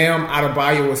 Bam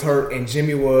Adebayo was hurt and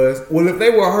Jimmy was. Well, if they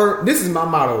were hurt, this is my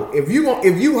motto. If you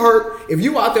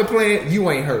out there playing, you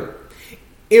ain't hurt.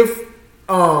 If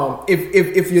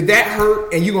you're that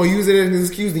hurt and you're gonna use it as an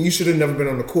excuse, then you should have never been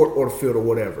on the court or the field or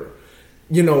whatever.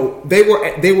 They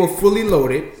were fully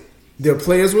loaded. Their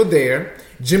players were there.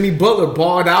 Jimmy Butler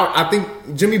balled out. I think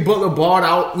Jimmy Butler balled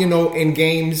out, in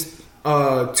games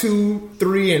 2,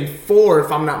 3, and 4,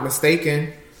 if I'm not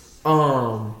mistaken.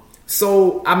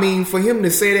 So, I mean, for him to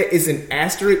say that is an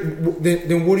asterisk,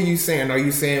 then what are you saying? Are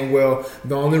you saying, well,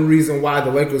 the only reason why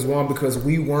the Lakers won because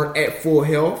we weren't at full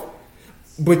health?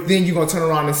 But then you're going to turn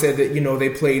around and say that, they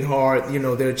played hard,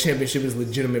 their championship is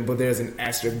legitimate, but there's an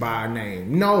asterisk by our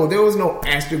name. No, there was no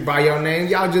asterisk by your name.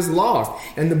 Y'all just lost,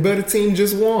 and the better team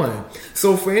just won.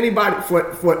 So for anybody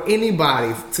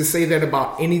to say that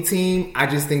about any team, I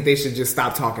just think they should just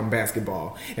stop talking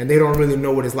basketball. And they don't really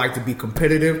know what it's like to be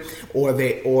competitive, or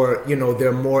they're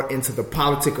more into the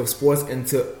politic of sports,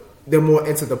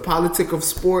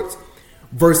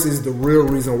 versus the real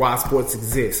reason why sports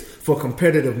exist, for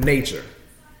competitive nature.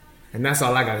 And that's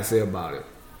all I got to say about it.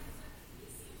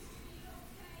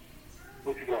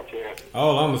 What you got, Chad?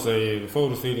 All I'm gonna say is before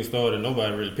the season started,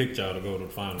 nobody really picked y'all to go to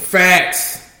the finals.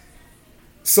 Facts.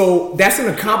 So that's an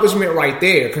accomplishment right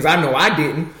there, because I know I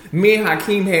didn't. Me and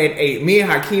Hakeem had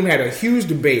a huge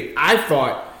debate. I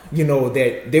thought,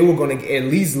 that they were going to at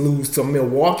least lose to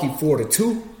Milwaukee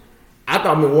 4-2. I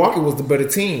thought Milwaukee was the better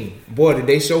team. Boy, did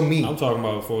they show me. I'm talking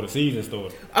about before the season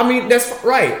started. I mean, that's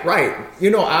right.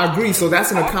 I agree. So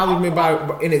that's an accomplishment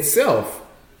in itself.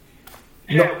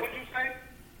 Yeah, what'd you say?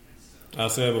 I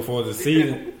said before the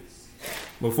season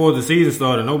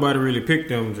started, nobody really picked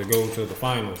them to go to the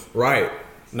finals. Right.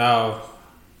 Now,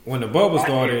 when the bubble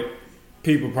started,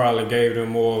 people probably gave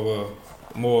them more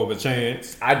of a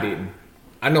chance. I didn't.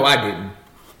 I know I didn't.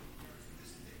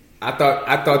 I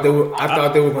thought they were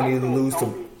going to either lose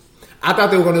to. I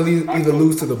thought they were going to either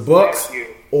lose to the Bucks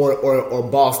or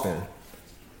Boston.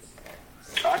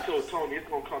 I told Tony it's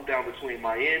going to come down between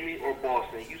Miami or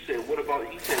Boston. He said, what about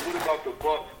the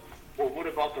Bucks or what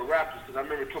about the Raptors? Because I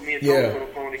remember Tony and Tony on the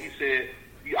phone, and he said,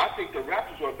 I think the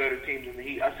Raptors are a better team than the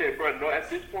Heat. I said, bro, no, at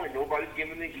this point, nobody's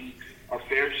giving the Heat a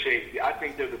fair shake. I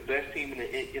think they're the best team in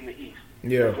the East.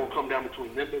 Yeah. It's going to come down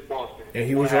between them and Boston. And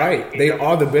he was right. They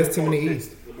are the best team in the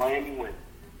East. Miami win.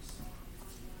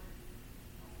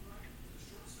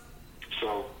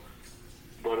 So,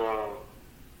 but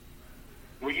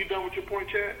were you done with your point,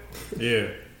 Chad? Yeah.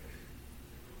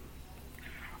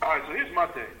 All right, so here's my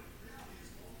thing.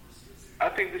 I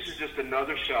think this is just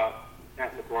another shot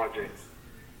at LeBron James.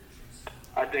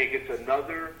 I think it's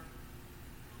another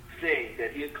thing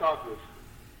that he accomplished.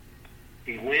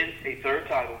 He wins a third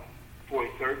title for a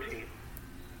third team,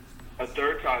 a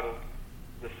third title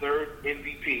the third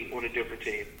MVP on a different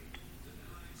team.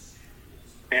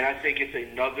 And I think it's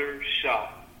another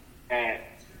shot at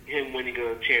him winning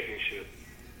a championship.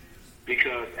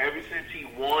 Because ever since he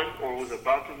won or was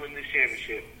about to win this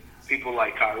championship, people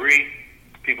like Kyrie,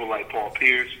 people like Paul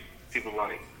Pierce, people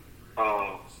like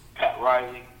Pat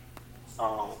Riley,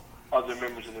 other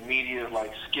members of the media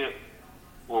like Skip.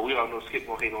 Well, we all know Skip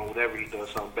will hate on whatever he does,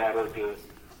 something bad or good.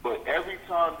 But every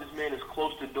time this man is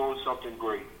close to doing something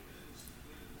great,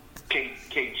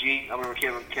 KG, I remember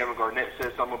Kevin Garnett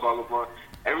said something about LeBron.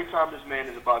 Every time this man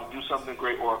is about to do something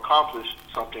great or accomplish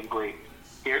something great,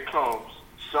 here comes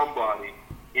somebody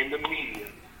in the media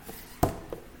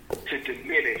to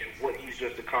diminish what he's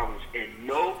just accomplished.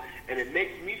 And it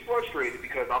makes me frustrated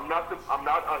because I'm not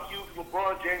a huge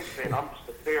LeBron James fan. I'm just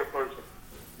a fair person.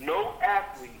 No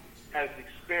athlete has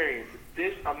experienced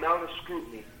this amount of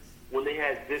scrutiny when they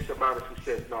had this amount of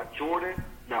success. Not Jordan,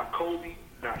 not Kobe,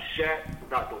 not Shaq,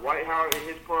 not Dwight Howard in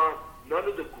his prime. None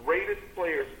of the greatest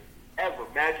players ever.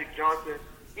 Magic Johnson.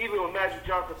 Even when Magic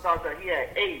Johnson found out he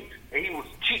had AIDS and he was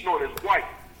cheating on his wife,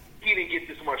 he didn't get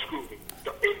this much scrutiny.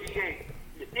 The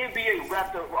NBA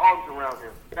wrapped their arms around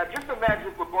him. Now just imagine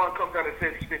if LeBron comes out and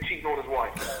says he's been cheating on his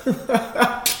wife.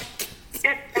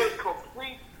 It's a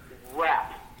complete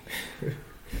wrap.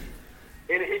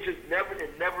 And it just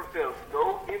never fails.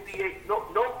 No NBA,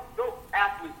 no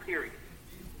athlete, period,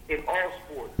 in all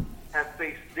sports has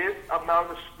faced this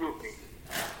amount of scrutiny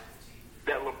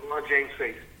that LeBron James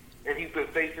faced. And he's been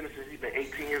facing it since he's been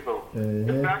 18 years old. Mm-hmm.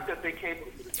 The fact that they came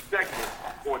up with a segment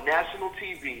on national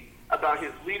TV about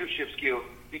his leadership skills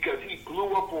because he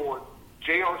blew up on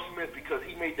J.R. Smith because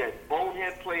he made that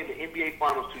bonehead play in the NBA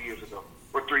Finals 2 years ago,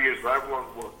 or 3 years ago, however long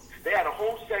it was. They had a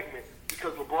whole segment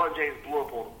because LeBron James blew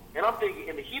up on him. And I'm thinking,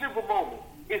 in the heat of the moment,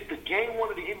 it's the game one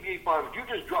of the NBA Finals. You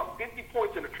just dropped 50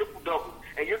 points in a triple-double,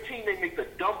 and your teammate makes a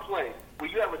dumb play where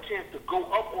you have a chance to go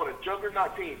up on a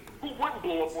juggernaut team. Who wouldn't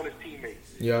blow up on his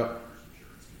teammates? Yeah.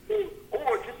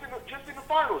 Or just in the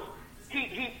finals,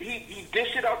 he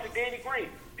dished it out to Danny Green.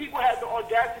 People had the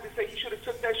audacity to say he should have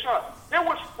took that shot. There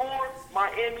was 4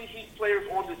 Miami Heat players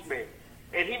on this man,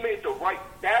 and he made the right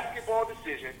basketball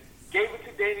decision, gave it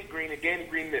to Danny Green, and Danny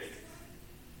Green missed it.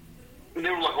 And they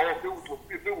were like, oh,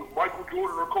 if it was Michael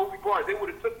Jordan or Kobe Bryant, they would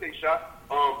have took their shot.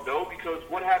 No, because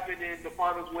what happened in the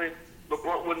finals when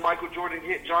Michael Jordan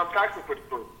hit John Paxson for the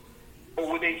 3?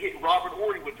 Or when they hit Robert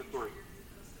Horry with the 3?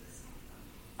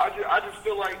 I just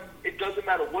feel like it doesn't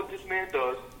matter what this man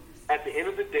does. At the end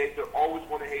of the day, they're always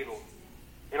going to hate on him.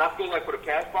 And I feel like for the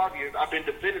past 5 years, I've been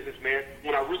defending this man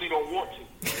when I really don't want to.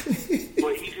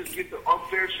 But he just gets an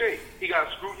unfair shake. He got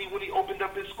scrutiny when he opened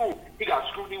up his school. He got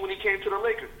scrutiny when he came to the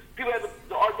Lakers. People had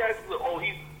the audacity to oh,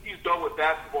 he's done with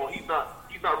basketball. He's not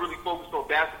really focused on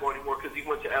basketball anymore because he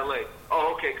went to L.A.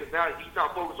 Oh, okay, because now he's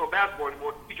not focused on basketball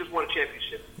anymore. He just won a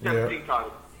championship, 17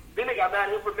 titles. Then they got mad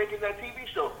at him for making that TV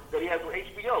show that he has on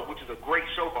HBO, which is a great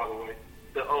show, by the way.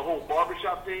 The whole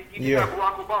barbershop thing. He did that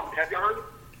Barack Obama. Have you heard it?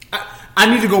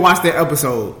 I need to go watch that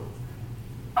episode.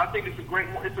 I think it's a great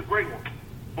one. It's a great one.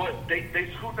 But they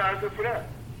scrutinized him for that.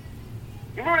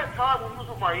 You remember that time when he was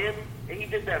with Miami and he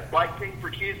did that bike thing for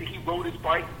kids and he rode his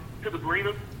bike to the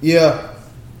marina? Yeah.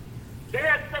 They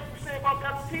had stuff to say about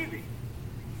that on TV.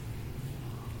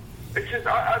 It's just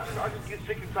I just get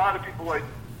sick and tired of people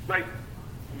like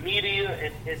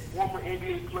media and former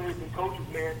NBA players and coaches,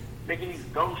 man, making these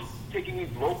taking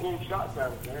these low-blow shots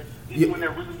at them, man, even when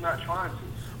they're really not trying to.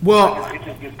 Well, it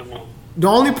just gets them the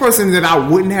only person that I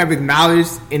wouldn't have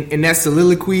acknowledged in that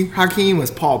soliloquy, Hakeem, was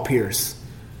Paul Pierce.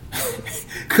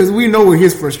 Because we know where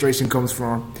his frustration comes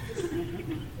from.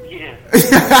 Yeah.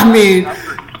 I mean,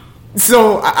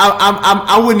 so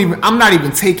I wouldn't even. I'm not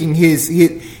even taking his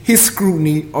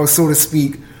scrutiny, or so to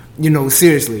speak,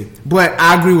 seriously. But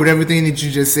I agree with everything that you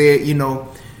just said.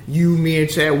 You, me, and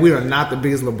Chad, we are not the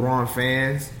biggest LeBron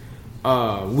fans.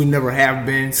 We never have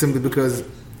been, simply because,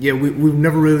 we've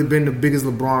never really been the biggest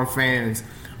LeBron fans.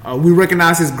 We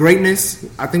recognize his greatness.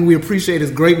 I think we appreciate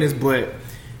his greatness, but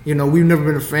we've never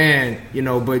been a fan.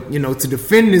 But to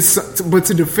defend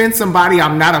to defend somebody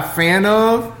I'm not a fan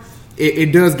of,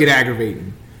 it does get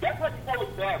aggravating. That's how you know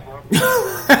it's bad, bro. That's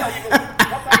how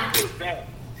you know it's bad.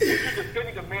 You're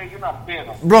defending a man you're not a fan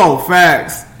of. Bro,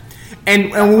 facts.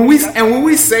 And when we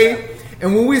say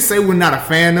we're not a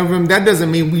fan of him, that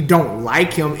doesn't mean we don't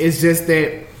like him. It's just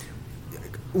that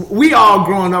we all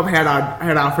growing up had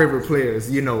our favorite players.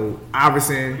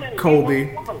 Iverson,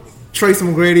 Kobe, Tracy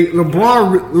McGrady.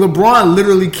 LeBron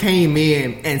literally came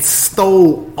in and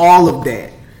stole all of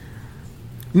that.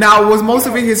 Now, was most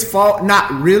of it his fault? Not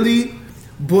really,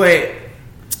 but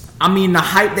I mean, the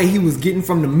hype that he was getting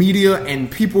from the media and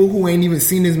people who ain't even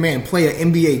seen this man play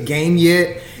an NBA game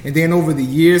yet, and then over the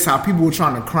years, how people were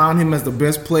trying to crown him as the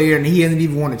best player, and he hasn't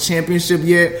even won a championship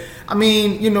yet. I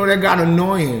mean, that got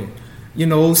annoying.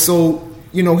 So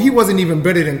he wasn't even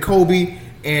better than Kobe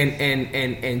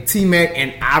and T-Mac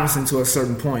and Iverson to a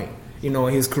certain point, in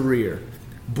his career.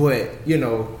 But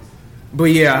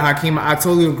yeah, Hakeem, I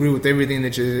totally agree with everything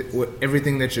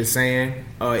that you're saying.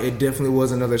 It definitely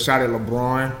was another shot at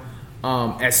LeBron.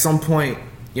 At some point,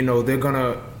 they're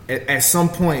gonna. At some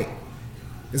point,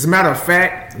 as a matter of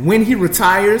fact, when he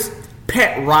retires,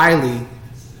 Pat Riley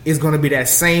is gonna be that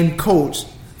same coach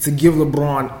to give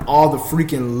LeBron all the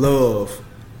freaking love.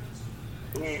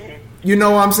 You know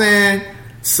what I'm saying?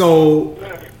 So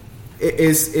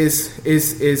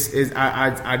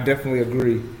I definitely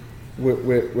agree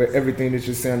with everything that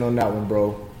you're saying on that one,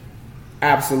 bro.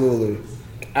 Absolutely.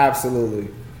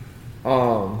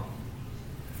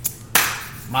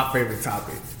 My favorite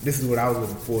topic. This is what I was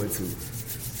looking forward to.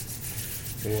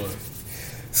 What?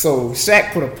 So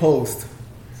Shaq put a post,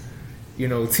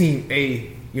 Team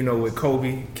A, with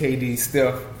Kobe, KD,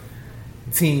 Steph.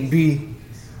 Team B,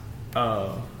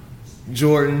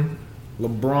 Jordan,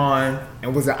 LeBron,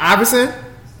 and was it Iverson?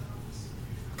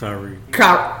 Kyrie.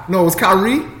 No, it was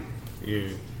Kyrie? Yeah.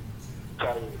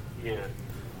 Yeah.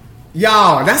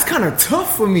 Y'all, that's kind of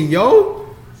tough for me, yo.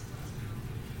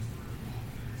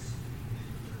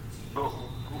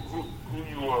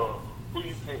 Who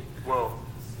you think? Well,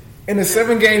 In a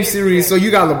 7-game series, so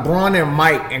you got LeBron and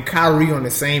Mike and Kyrie on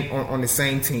the same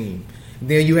team.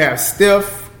 Then you have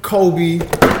Steph, Kobe.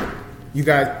 You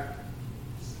have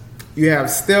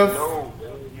Steph. No,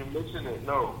 you're mixing it.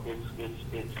 No, it's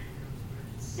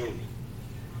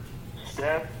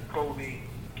Steph, Kobe,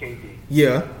 KD.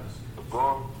 Yeah.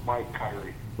 LeBron, Mike,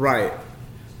 Kyrie. Right.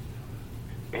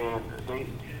 And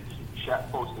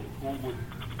Shaq posted who would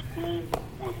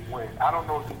win. I don't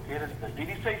know if he did it. Did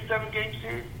he say 7-game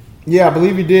series? Yeah, I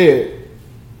believe he did.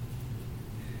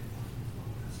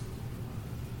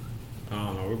 I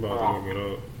don't know. We're about to look it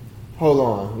up. Hold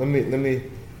on. Let me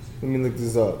look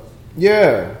this up.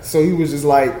 Yeah. So he was just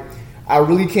like, I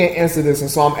really can't answer this,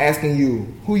 and so I'm asking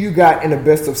you, who you got in the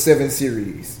best of 7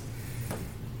 series?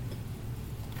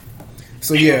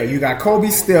 So yeah, you got Kobe,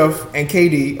 Steph, and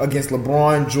KD against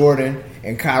LeBron, Jordan,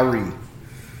 and Kyrie.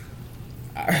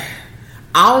 I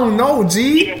don't know,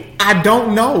 G. I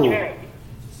don't know. Yeah.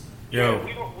 Yo.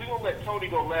 We gonna let Tony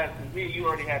go last, because me and you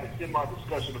already had a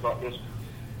semi-discussion about this.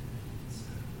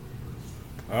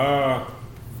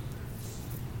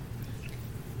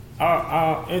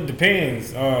 It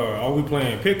depends. Are we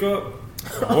playing pickup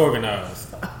or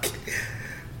organized?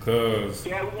 Cause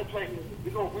Yeah, we're gonna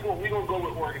go with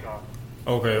organized.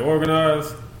 okay,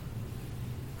 organized.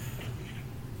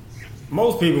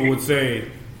 Most people would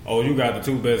say, "Oh, you got the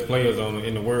 2 best players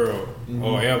in the world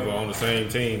or ever on the same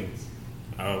team,"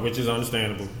 which is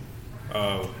understandable,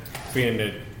 being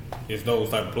that it's those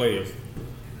type of players.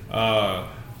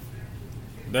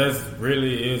 That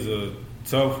really is a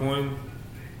tough one.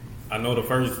 I know the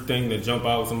first thing that jump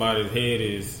out somebody's head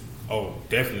is, oh,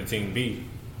 definitely Team B.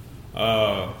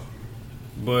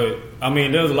 But, I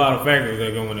mean, there's a lot of factors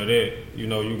that go into that.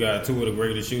 You got 2 of the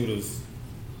greatest shooters,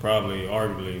 probably,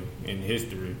 arguably, in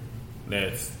history.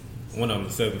 That's one of them,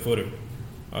 the 7-footer.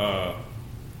 I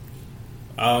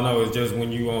don't know. It's just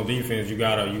when you on defense, you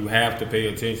have to pay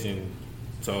attention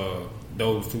to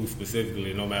those 2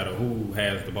 specifically, no matter who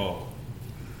has the ball.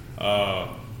 I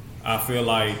feel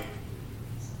like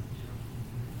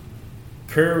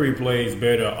Curry plays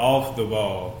better off the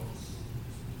ball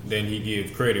than he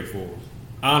gives credit for.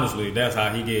 Honestly, that's how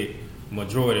he get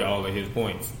majority of all of his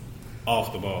points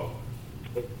off the ball.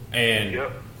 And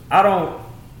Yep. I don't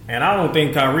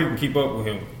think Kyrie can keep up with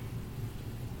him.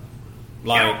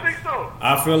 I don't think so.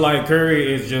 I feel like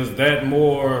Curry is just that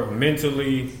more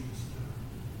mentally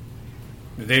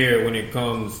there when it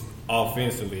comes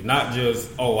offensively. Not just,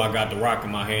 oh, I got the rock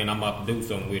in my hand, I'm about to do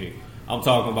something with it. I'm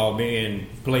talking about being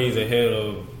plays ahead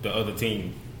of the other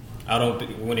team. I don't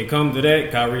think when it comes to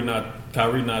that, Kyrie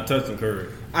not touching Curry.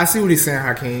 I see what he's saying,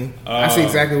 Hakeem. I see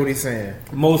exactly what he's saying.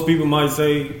 Most people might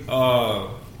say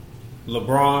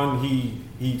LeBron,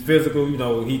 he physical, he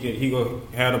go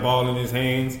have the ball in his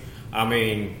hands. I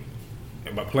mean,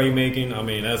 by playmaking, I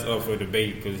mean that's up for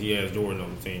debate because he has Jordan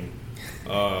on the team.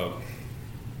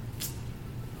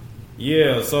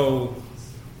 Yeah, so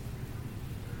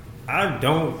I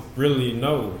don't really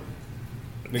know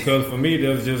because for me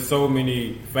there's just so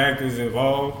many factors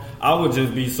involved. I would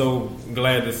just be so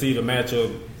glad to see the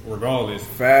matchup regardless.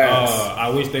 Facts. I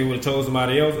wish they would have chose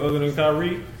somebody else other than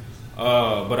Kyrie.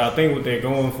 But I think what they're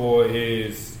going for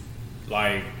is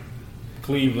like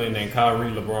Cleveland and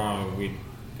Kyrie LeBron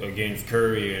against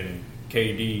Curry and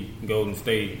KD Golden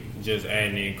State, just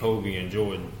adding in Kobe and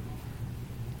Jordan.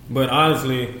 But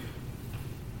honestly,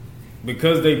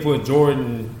 because they put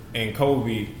Jordan and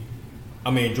MJ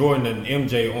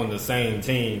on the same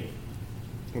team.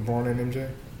 LeBron and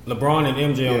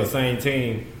MJ on the same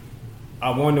team.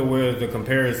 I wonder where the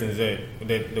comparisons that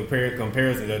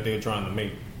they're trying to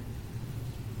make,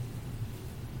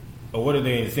 or what are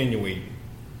they insinuating?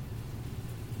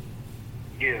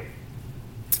 Yeah.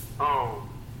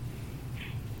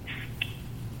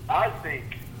 I think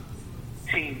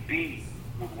Team B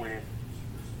would win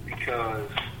because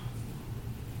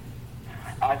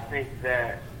I think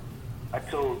that I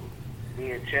told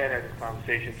me and Chad had this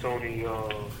conversation, Tony, a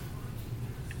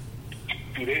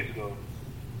few days ago.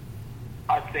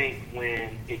 I think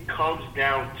when it comes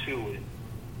down to it,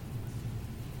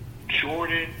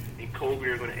 Jordan and Kobe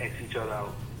are going to X each other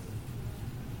out.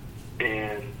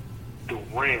 And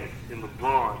Durant and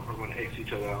LeBron are going to X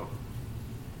each other out.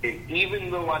 And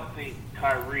even though I think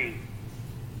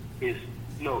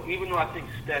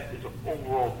Steph is an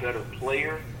overall better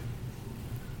player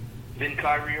than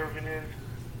Kyrie Irving is,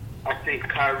 I think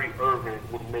Kyrie Irving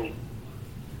would make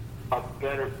a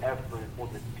better effort on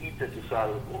the defensive side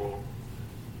of the ball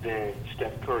than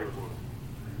Steph Curry would.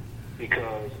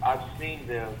 Because I've seen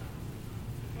them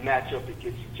match up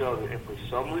against each other, and for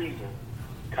some reason,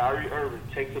 Kyrie Irving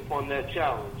takes upon that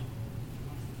challenge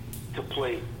to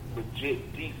play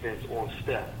legit defense on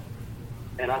Steph.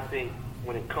 And I think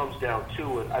when it comes down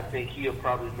to it, I think he'll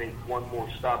probably make one more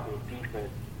stop on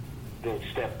defense than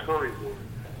Steph Curry would.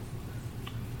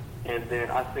 And then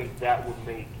I think that would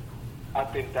be the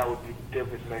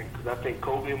difference maker, because I think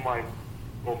Kobe and Mike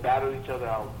gonna battle each other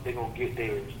out. They're gonna get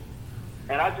theirs.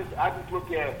 And I just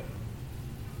look at,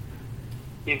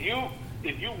 if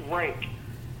you rank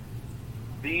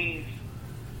these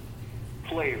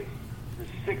players, there's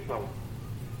 6 of them.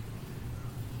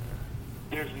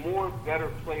 There's more better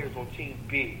players on Team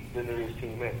B than there is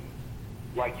Team A.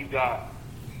 Like, you got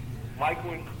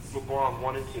Michael and LeBron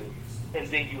 1 and 2, and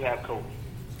then you have Kobe.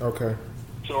 Okay.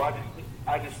 So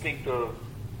I just think the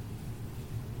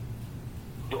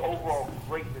overall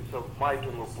greatness of Mike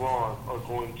and LeBron are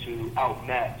going to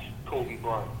outmatch Kobe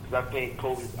Bryant. Because I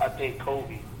think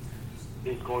Kobe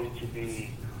is going to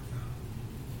be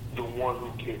the one who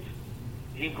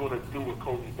he's going to do what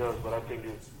Kobe does, but I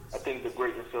think the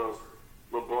greatness of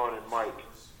LeBron and Mike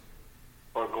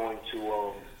are going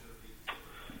to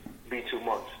be too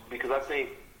much. Because I think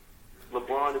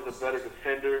LeBron is a better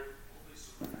defender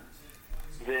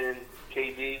than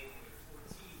KD,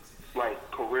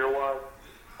 like career-wise.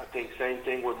 I think same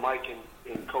thing with Mike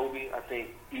and Kobe. I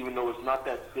think even though it's not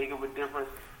that big of a difference,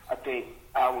 I think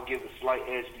I would give a slight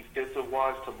edge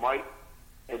defensive-wise to Mike,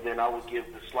 and then I would give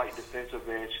the slight defensive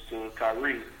edge to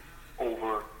Kyrie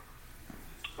over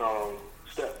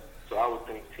Steph. So I would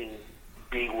think Team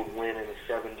B would win in a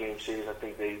 7-game series. I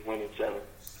think they win in 7.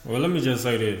 Well, let me just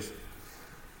say this.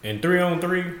 In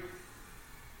 3-on-3,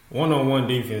 one-on-one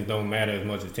defense don't matter as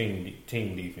much as team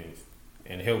defense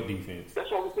and help defense. That's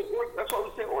why we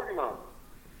say organized.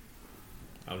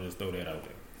 I'll just throw that out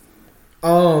there.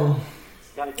 Now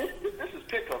this is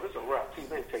pickup. It's a wrap. Team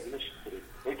ain't taking this shit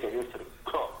they taking this to the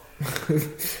cup.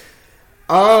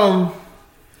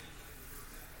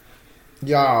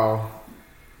 Y'all,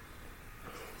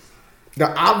 the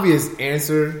obvious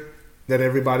answer that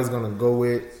everybody's gonna go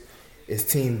with is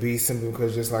Team B, simply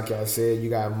because, just like y'all said, you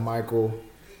got Michael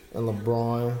and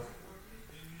LeBron.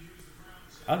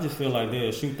 I just feel like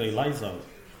they'll shoot their lights out.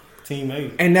 Team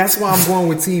A. And that's why I'm going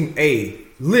with Team A.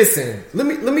 Listen, let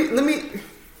me.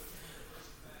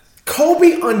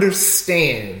 Kobe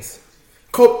understands.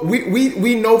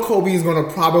 We know Kobe is going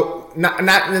to probably not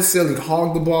necessarily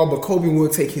hog the ball, but Kobe will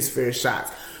take his fair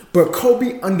shots. But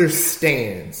Kobe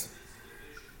understands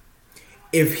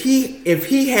if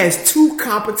he has 2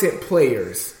 competent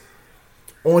players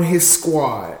on his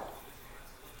squad,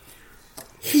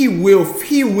 he will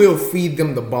feed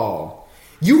them the ball.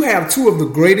 You have two of the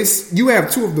greatest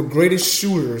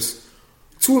shooters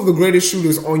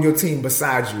on your team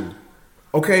besides you.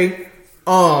 Okay?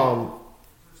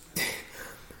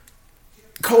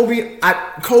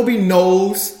 Kobe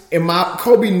knows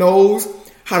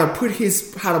how to put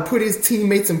his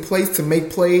teammates in place to make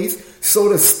plays. So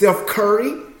does Steph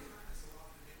Curry.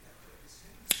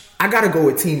 I gotta go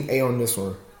with Team A on this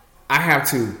one. I have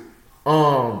to.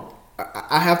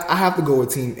 I have to go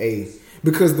with Team A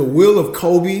because the will of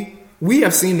Kobe. We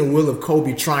have seen the will of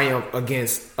Kobe triumph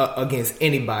against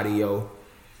anybody, yo,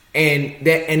 and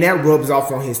that rubs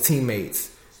off on his teammates.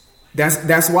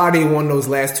 That's why they won those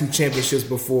last two championships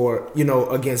before,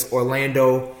 against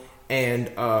Orlando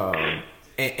and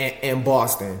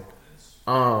Boston.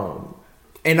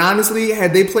 And honestly,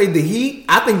 had they played the Heat,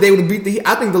 I think they would have beat the Heat.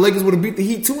 I think the Lakers would have beat the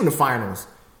Heat too in the finals.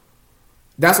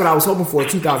 That's what I was hoping for in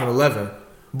 2011.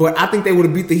 But I think they would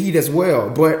have beat the Heat as well.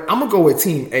 But I'm going to go with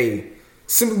Team A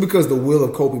simply because the will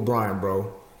of Kobe Bryant,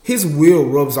 bro. His will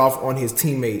rubs off on his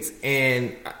teammates.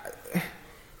 And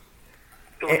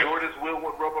So Jordan's will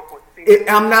would rub off on his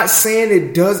teammates? I'm not saying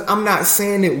it does. I'm not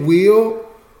saying it will.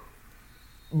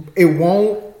 It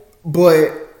won't. But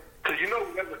Because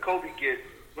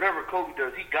whatever Kobe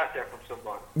does, he got that from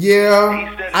somebody.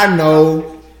 yeah, I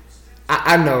know.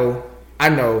 I know.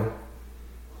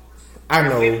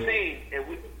 We've seen,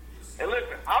 and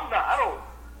listen, I'm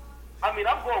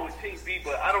going with Team B,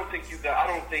 but I don't think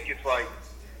it's like,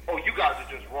 oh, you guys are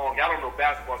just wrong. I don't know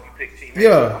basketball if you pick Team A.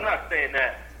 Yeah. I'm not saying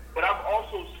that. But I've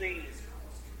also seen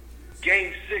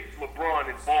Game 6 LeBron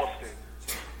in Boston.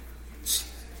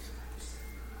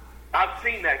 I've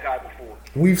seen that guy before.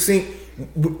 We've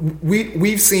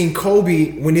seen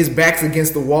Kobe when his back's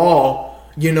against the wall,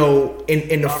 in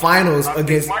the finals I've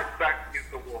against. seen Mike's back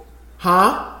against the wall.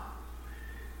 Huh?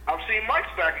 I've seen Mike's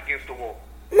back against the wall.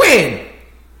 When?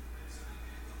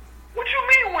 What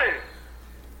you mean when?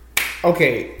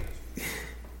 Okay.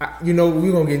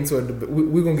 We're gonna get into a debate.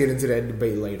 We're gonna get into that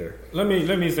debate later. Let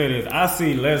me say this. I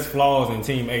see less flaws in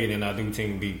Team A than I do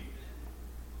Team B.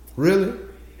 Really?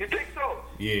 You think so?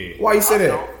 Yeah. Why you say I that?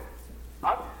 don't.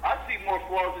 I see more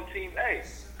flaws in Team A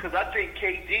because I think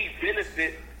KD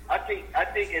benefit. I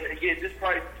think, and again, this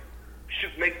probably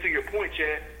should make to your point,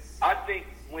 Chad. I think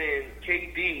when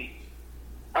KD,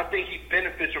 I think he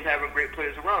benefits from having great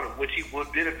players around him, which he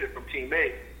would benefit from Team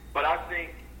A. But I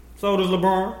think, So does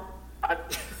LeBron.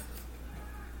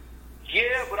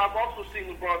 yeah, but I've also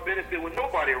seen LeBron benefit with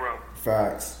nobody around him.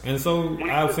 Facts. And so When he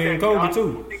I've took seen that Kobe Giannis,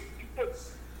 too.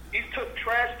 He took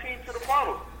trash teams to the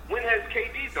finals. When has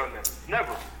KD done that?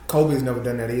 Never. Kobe's never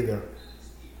done that either.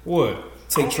 What?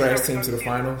 Take Kobe trash never team done to the that.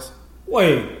 finals.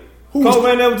 Wait. Who's-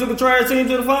 Kobe never took a trash team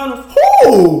to the finals?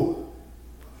 Who?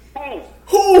 Who?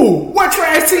 Who? What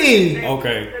trash team?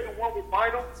 Okay. They won with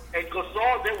Bynum and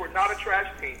Gasol. They were not a trash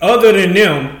team. Other than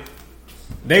them,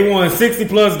 they won 60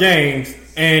 plus games.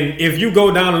 And if you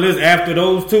go down the list after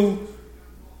those two,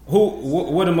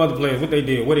 what them other players? What they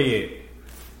did? What they had?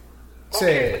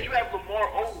 Okay, but you have Lamar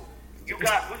Odom. You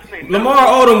got what's his name?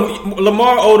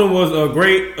 Lamar Odom was a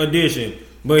great addition,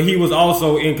 but he was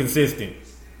also inconsistent.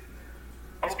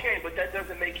 Okay, but that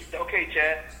doesn't make it. Okay,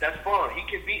 Chad, that's fine. He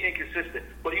can be inconsistent,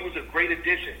 but he was a great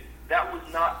addition. That was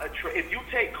not a trade. If you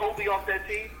take Kobe off that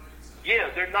team, yeah,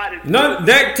 they're not as None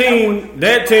that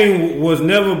team was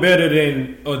never better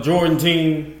than a Jordan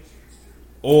team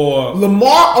or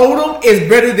Lamar Odom is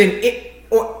better than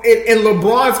in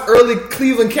LeBron's early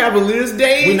Cleveland Cavaliers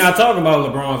days. we're not talking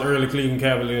about LeBron's early Cleveland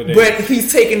Cavaliers days. But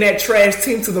he's taking that trash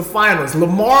team to the finals.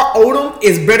 Lamar Odom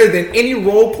is better than any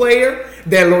role player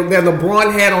that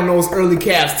LeBron had on those early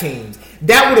Cavs teams.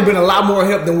 That would have been a lot more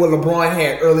help than what LeBron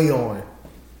had early on.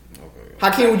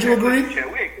 Hakeem, would you agree?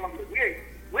 Chad,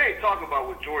 we ain't talking about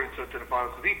what Jordan took to the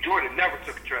finals because Jordan never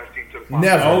took a trash team to the finals.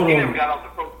 Never. He never got off the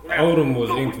court. Odom was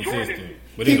So with inconsistent.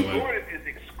 But he- anyway. Jordan is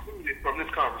excluded from this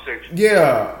conversation.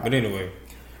 Yeah. But anyway.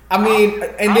 I mean,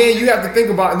 and then you have to think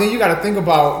about,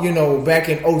 back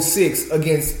in 06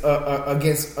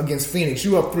 against Phoenix,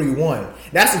 you up 3-1.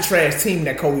 That's a trash team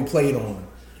that Kobe played on.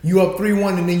 You up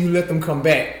 3-1 and then you let them come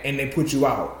back and they put you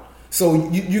out. So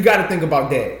you got to think about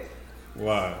that.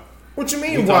 Why? What you We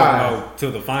mean? talking Why? about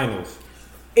to the finals.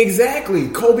 Exactly.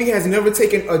 Kobe has never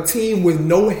taken a team with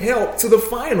no help to the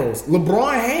finals.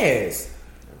 LeBron has.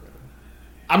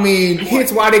 I mean,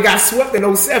 hence why they got swept in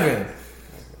 07.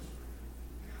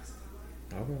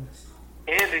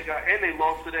 And they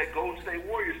lost to that Golden State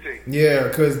Warriors team. Yeah,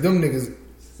 because them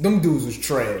dudes was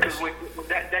trash. Because when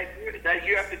that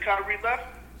year after Kyrie left,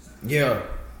 Yeah.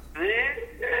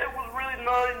 it was really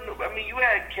not. I mean, you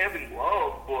had Kevin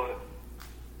Love, but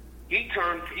he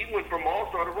went from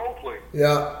all-star to role player,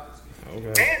 Yeah. Okay.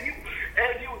 and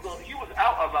he was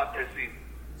out a lot that season.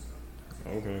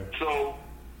 Okay. So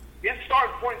his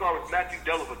starting point guard was Matthew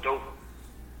Dellavedova.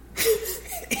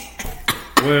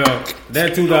 Well,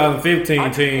 that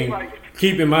 2015 team,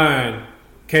 keep in mind,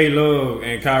 K Love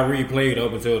and Kyrie played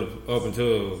up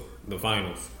until the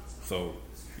finals. So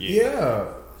Yeah.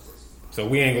 So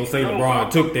we ain't gonna say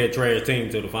LeBron took that trash team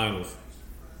to the finals.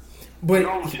 But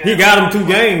He got them 2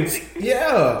 games.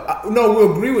 yeah, no, we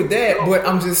agree with that. But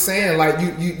I'm just saying, like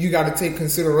you got to take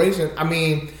consideration. I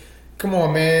mean, Come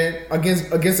on, man.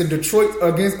 Against a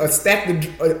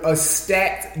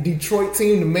stacked Detroit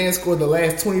team, the man scored the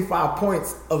last 25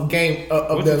 points of game.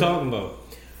 What you talking about?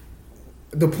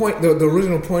 The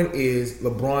original point is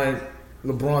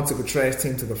LeBron took a trash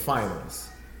team to the finals.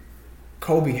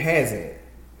 Kobe hasn't.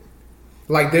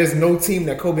 Like, there's no team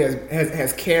that Kobe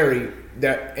has carried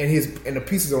that, and the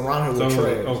pieces around him were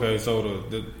trash. Okay, so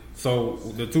the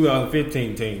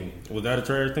 2015 team, was that a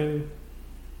trash team?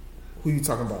 Who you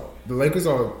talking about? The Lakers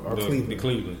or Cleveland? The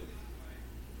Cleveland.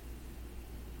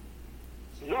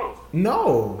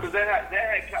 No, because they had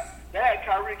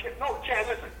Kyrie. No, Chad,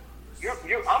 listen.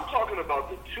 I'm talking about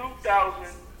the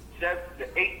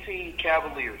 2018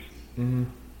 Cavaliers. Mm-hmm.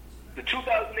 The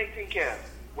 2018 Cavs,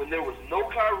 when there was no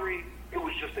Kyrie, it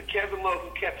was just a Kevin Love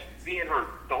who kept being hurt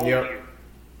the whole year.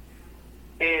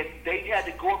 And they had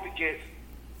to go up against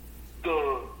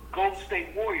the Golden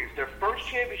State Warriors, their first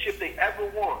championship they ever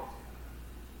won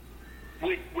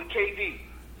with KD.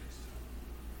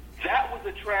 That was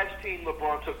the trash team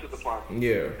LeBron took to the finals.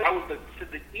 Yeah. That was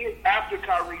the year after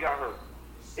Kyrie got hurt.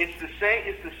 It's the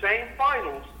same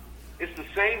finals. It's the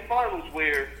same finals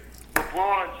where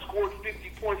LeBron scored 50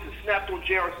 points and snapped on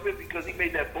J.R. Smith because he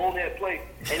made that bonehead play.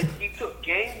 And he took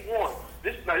game one.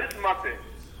 This is my thing.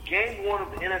 Game one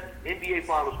of the NBA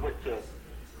Finals went to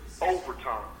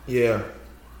overtime. Yeah.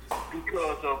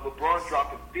 Because of LeBron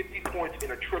dropping 50 points in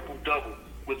a triple-double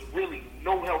with really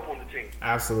no help on the team.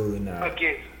 Absolutely not.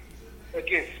 Against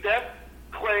Steph,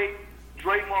 Clay,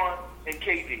 Draymond, and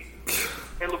KD.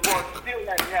 And LeBron still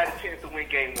hadn't had a chance to win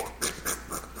game one.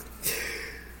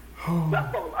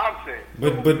 That's all I'm saying.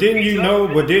 But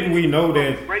didn't we know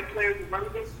that great players in front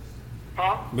of them?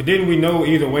 Huh? But didn't we know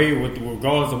either way,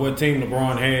 regardless of what team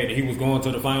LeBron had, he was going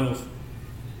to the finals?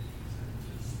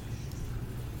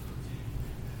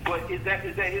 But is that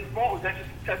his fault? Is that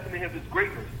just a testament of his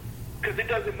greatness? Because it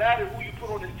doesn't matter who you put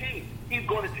on his team. He's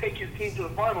going to take his team to the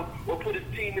finals or put his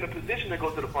team in a position to go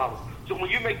to the finals. So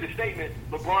when you make the statement,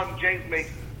 LeBron James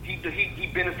he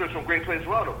benefits from great players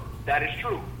around him. That is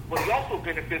true. But he also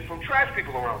benefits from trash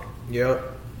people around him. Yep.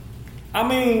 I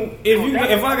mean,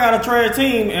 if I got a trash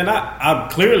team and I'm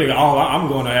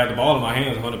going to have the ball in my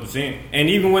hands 100%. And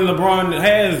even when LeBron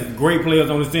has great players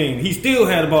on his team, he still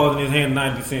had the ball in his hand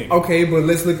 90%. Okay, but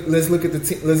let's look at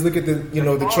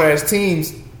the trash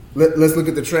teams. Let's look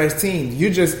at the trash teams.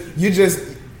 You're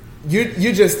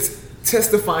just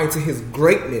testifying to his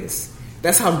greatness.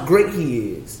 That's how great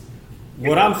he is.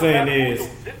 What I'm saying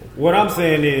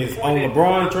is on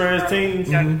LeBron trash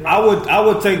teams, I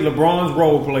would take LeBron's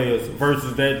role players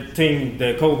versus that team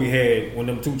that Kobe had when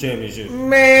them two championships.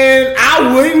 Man,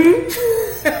 I wouldn't.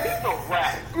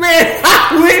 Man,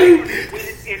 I wouldn't.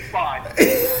 In 5.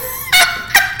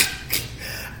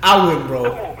 I wouldn't, bro.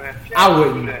 Come on, man. I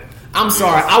wouldn't. I'm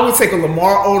sorry. I would take a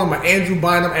Lamar Odom, an Andrew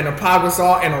Bynum, and a Pau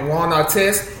Gasol and a Ron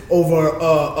Artest over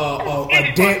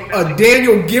a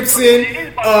Daniel Gibson,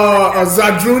 a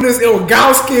Zadrunas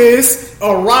Ilgauskas,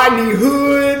 a Rodney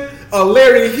Hood, a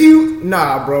Larry Hughes.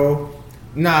 Nah, bro.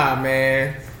 Nah,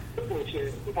 man.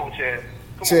 Come on, Chad.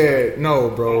 Chad, no,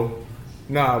 bro.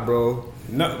 Nah, bro.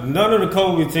 None of the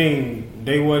Kobe team,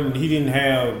 he didn't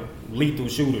have lethal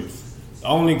shooters. The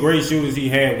only great shooters he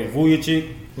had was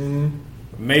Vujicic.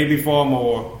 Maybe far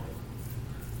more.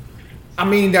 I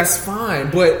mean, that's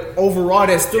fine, but overall,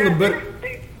 that's still a better.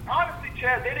 Honestly,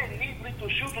 Chad, they didn't need lethal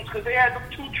shooters because they had them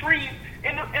 2 trees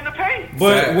in the paint.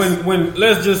 But when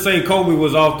let's just say Kobe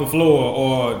was off the floor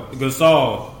or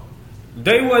Gasol,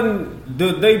 they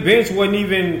bench wasn't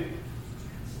even.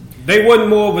 They wasn't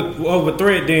more of a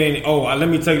threat than let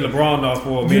me take LeBron off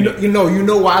for a minute. You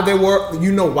know why they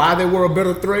were a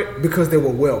better threat? Because they were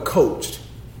well coached.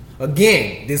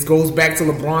 Again, this goes back to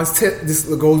LeBron's. This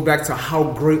goes back to how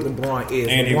great LeBron is.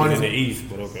 And LeBron he was in the East,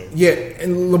 but okay. Yeah,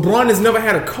 and LeBron has never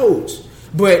had a coach.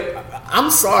 But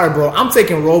I'm sorry, bro. I'm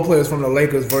taking role players from the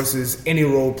Lakers versus any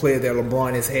role player that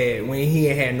LeBron has had when he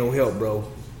ain't had no help, bro.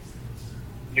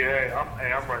 Yeah,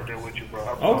 I'm right there with you, bro.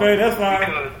 Okay, that's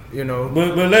fine.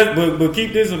 Because, but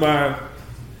keep this in mind.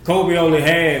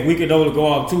 We could only go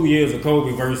off 2 years of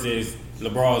Kobe versus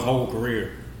LeBron's whole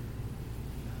career.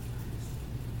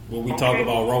 When we talk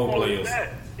about role players.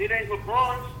 It ain't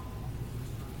LeBron's.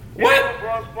 What? It ain't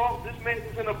LeBron's fault. This man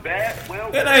was in a bad,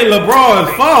 It ain't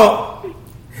LeBron's fault.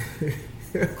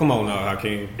 Come on now,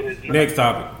 Hakeem. Next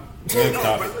topic. Next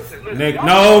topic.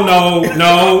 No.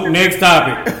 Next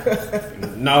topic.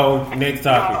 No, next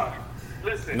topic.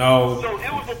 Listen. No. So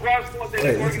it was LeBron's fault that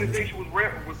the organization was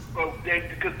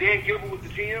because Dan Gilbert was the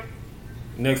GM?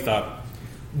 Next topic.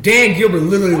 Dan Gilbert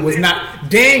literally was not.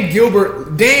 Dan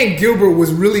Gilbert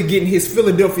was really getting his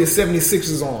Philadelphia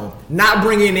 76ers on, not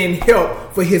bringing in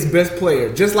help for his best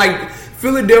player, just like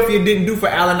Philadelphia didn't do for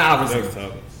Allen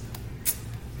Iverson.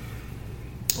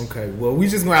 Okay, well, we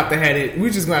just gonna have to have it. We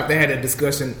just gonna have to have that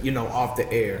discussion, off the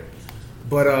air.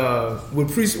 But we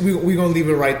gonna leave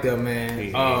it right there, man.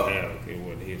 It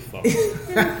wasn't his fault.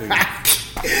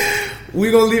 We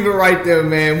gonna leave it right there,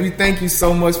 man. We thank you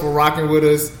so much for rocking with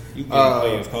us. You get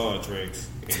players contracts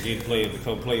and get players to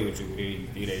come play with you.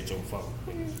 It ain't your fault.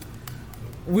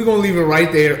 We're gonna leave it right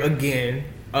there again.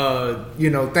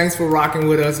 Thanks for rocking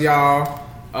with us, y'all.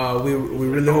 We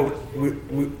really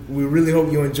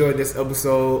hope you enjoyed this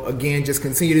episode. Again, just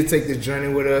continue to take this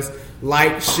journey with us.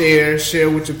 Like, share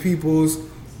with your peoples.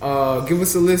 Give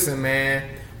us a listen, man.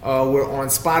 We're on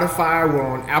Spotify. We're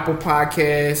on Apple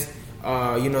Podcasts.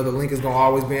 The link is going to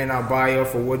always be in our bio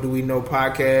for What Do We Know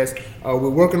podcast. We're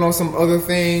working on some other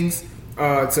things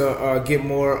to get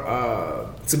more,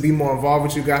 to be more involved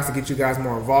with you guys, to get you guys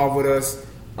more involved with us.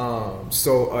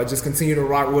 So just continue to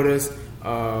rock with us.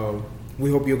 We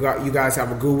hope you guys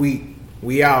have a good week.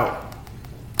 We out.